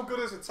look so good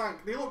as a tank.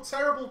 They look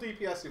terrible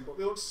DPSing, but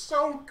they look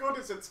so good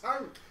as a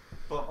tank.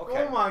 But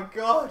okay. Oh my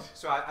god.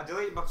 So I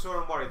deleted my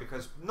Tauren warrior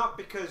because not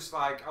because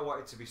like I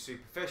wanted to be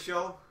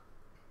superficial.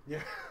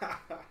 Yeah.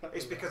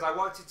 It's because I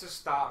wanted to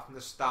start from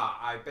the start.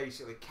 I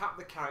basically capped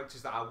the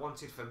characters that I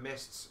wanted for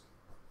Mists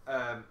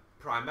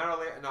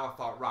primarily, and now I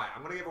thought, right,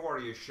 I'm going to give a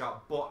warrior a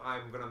shot, but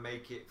I'm going to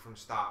make it from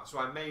start. So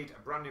I made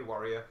a brand new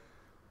warrior,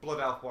 Blood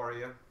Elf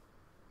warrior,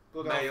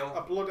 male.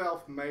 A Blood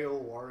Elf male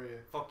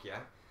warrior. Fuck yeah.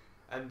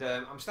 And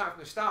I'm starting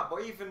from the start,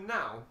 but even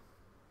now,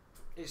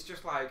 it's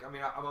just like, I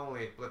mean, I'm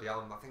only bloody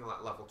hell, I think I'm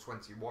like level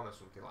 21 or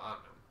something like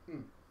that now.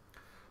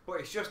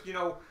 But it's just, you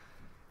know,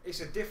 it's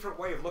a different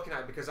way of looking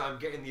at it because I'm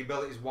getting the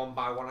abilities one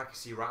by one. I can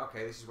see, right,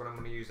 okay, this is when I'm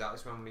going to use that,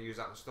 this is when I'm going to use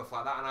that, and stuff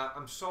like that. And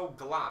I'm so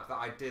glad that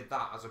I did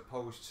that as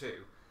opposed to,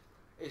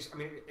 I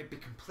mean, it'd be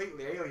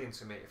completely alien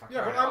to me if I.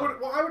 Yeah, but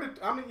I would.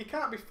 I mean, you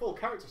can't be full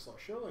character slot,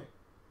 surely.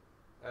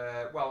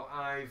 Well,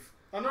 I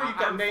know you've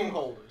got name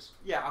holders.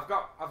 Yeah, I've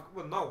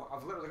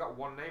literally got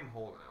one name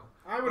holder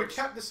now. I would have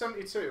kept the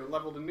 72 and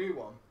leveled a new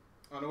one,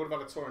 and I would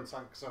have had a Tauren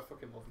tank because I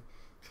fucking love him.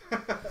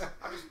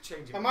 I'm just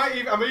changing.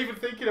 I'm even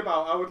thinking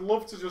about. I would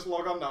love to just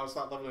log on now and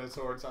start leveling a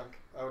Tauren tank.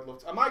 I would love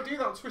to. I might do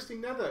that on Twisting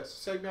Nether to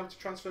save me having to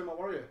transfer my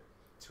warrior.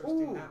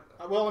 Twisting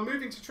Nether. Well, I'm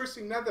moving to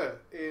Twisting Nether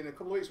in a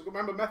couple of weeks.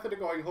 Remember, Method are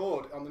going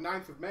Horde on the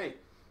 9th of May.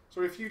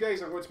 So in a few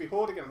days, I'm going to be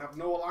Horde again and have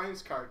no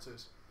Alliance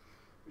characters,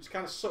 which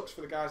kind of sucks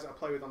for the guys that I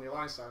play with on the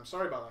Alliance side. I'm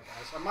sorry about that,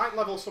 guys. I might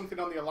level something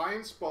on the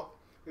Alliance, but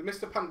with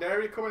Mr.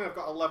 Pandaria coming, I've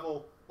got a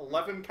level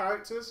 11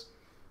 characters,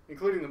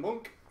 including the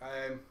monk.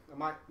 I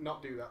might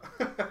not do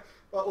that.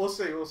 But we'll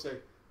see, we'll see.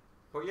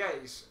 But yeah,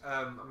 it's,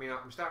 I mean,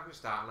 I'm starting from the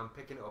start and I'm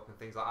picking it up and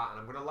things like that, and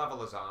I'm going to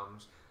level his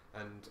arms,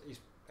 and he's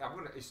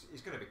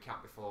going to be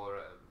capped before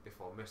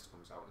Mist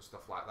comes out and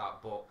stuff like that.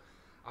 But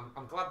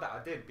I'm glad that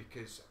I did,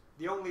 because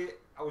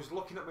I was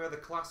looking at my other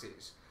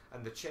classes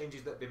and the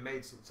changes that have been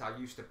made since I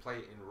used to play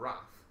it in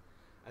Wrath,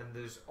 and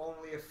there's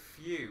only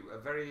a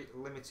very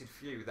limited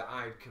few that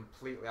I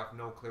completely have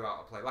no clue how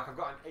to play. Like, I've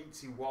got an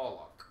 80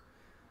 Warlock.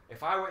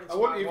 If I went into I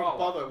wouldn't even Warlock,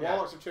 bother.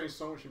 Warlocks have changed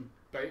so much in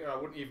beta, I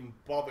wouldn't even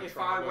bother. If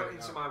I went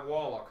into my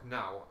Warlock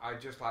now, I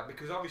just like,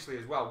 because obviously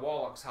as well,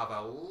 Warlocks have a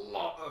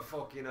lot of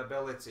fucking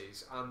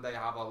abilities and they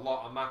have a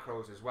lot of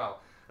macros as well.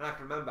 And I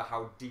can remember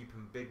how deep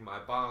and big my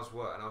bars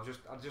were, and I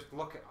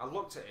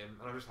looked at him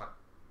and I was just like,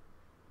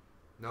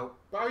 nope.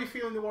 But how are you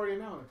feeling the warrior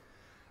now?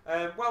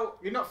 Well,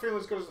 you're not feeling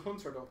as good as the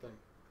hunter, I don't think.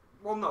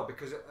 Well, no,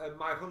 because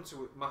my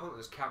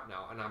hunter's capped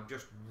now, and I'm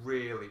just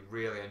really,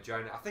 really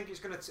enjoying it. I think it's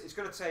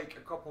gonna take a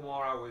couple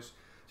more hours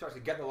to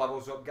actually get the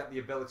levels up, get the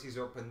abilities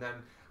up, and then,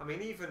 I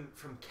mean, even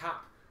from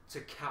cap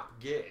to cap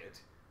geared,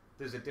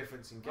 there's a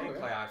difference in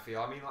gameplay. I feel.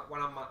 I mean, like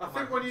when I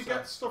think when you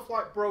get stuff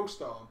like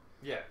Brostorm,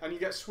 yeah, and you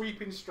get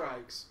sweeping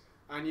strikes,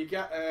 and you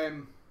get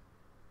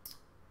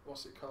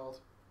what's it called,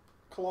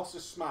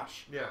 Colossus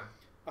Smash. Yeah.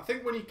 I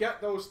think when you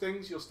get those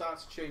things, you'll start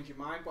to change your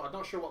mind, but I'm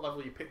not sure what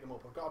level you pick them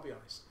up. I've got to be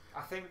honest.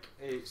 I think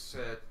it's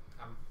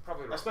I'm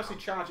probably right especially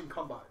now. Charging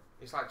combat.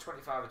 It's like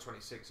 25 or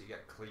 26. You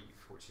get Cleave,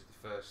 which is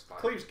the first. Like,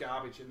 Cleave's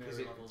garbage in the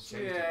levels.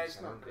 Yeah, it's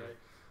not great.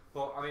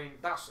 But I mean,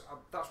 that's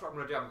what I'm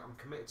going to do. I'm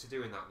committed to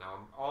doing that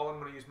now. All I'm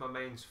going to use my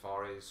mains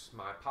for is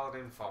my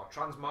Paladin for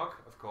Transmog,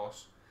 of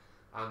course,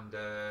 and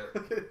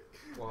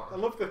what? I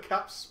love the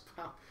cap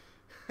spam.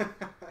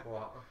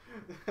 What?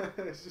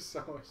 It's just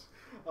so much.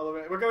 I love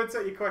it. We're going to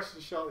take your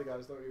questions shortly,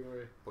 guys. Don't you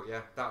worry. But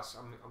yeah, that's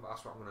what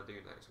I'm going to do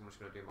next. I'm just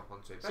going to do my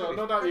hunting. So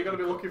no doubt you're going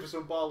to be looking for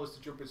some ballers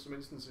to jump in some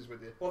instances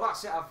with you. Well,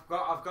 that's it. I've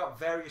got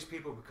various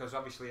people, because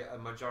obviously a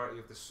majority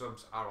of the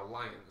subs are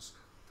Alliance,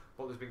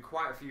 but there's been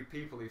quite a few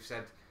people who've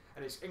said,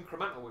 and it's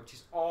incremental, which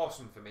is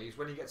awesome for me. Is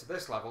when you get to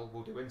this level,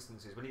 we'll do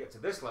instances. When you get to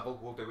this level,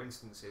 we'll do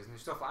instances, and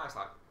stuff like that. It's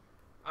like,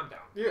 I'm down.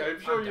 Yeah, I'm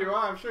sure you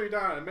are. I'm sure you're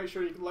down. And make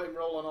sure you can let him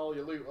roll on all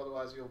your loot,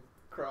 otherwise you'll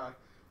cry.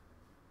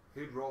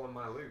 Who'd roll on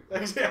my loot?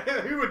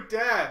 Who would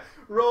dare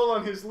roll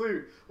on his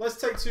loot? Let's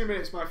take 2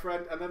 minutes, my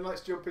friend, and then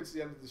let's jump into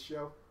the end of the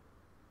show.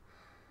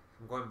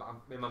 I'm going back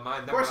in my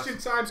mind. Question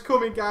time's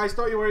coming, guys.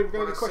 Don't you worry, we're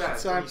going to question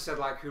time. When you said,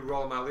 like, who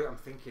roll on my loot, I'm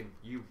thinking,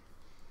 you...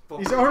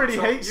 He's already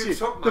hates you.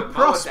 The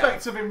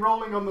prospect of him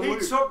rolling on the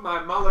loot. He took my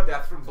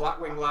Maladeth from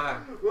Blackwing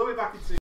Lair. We'll be back in 2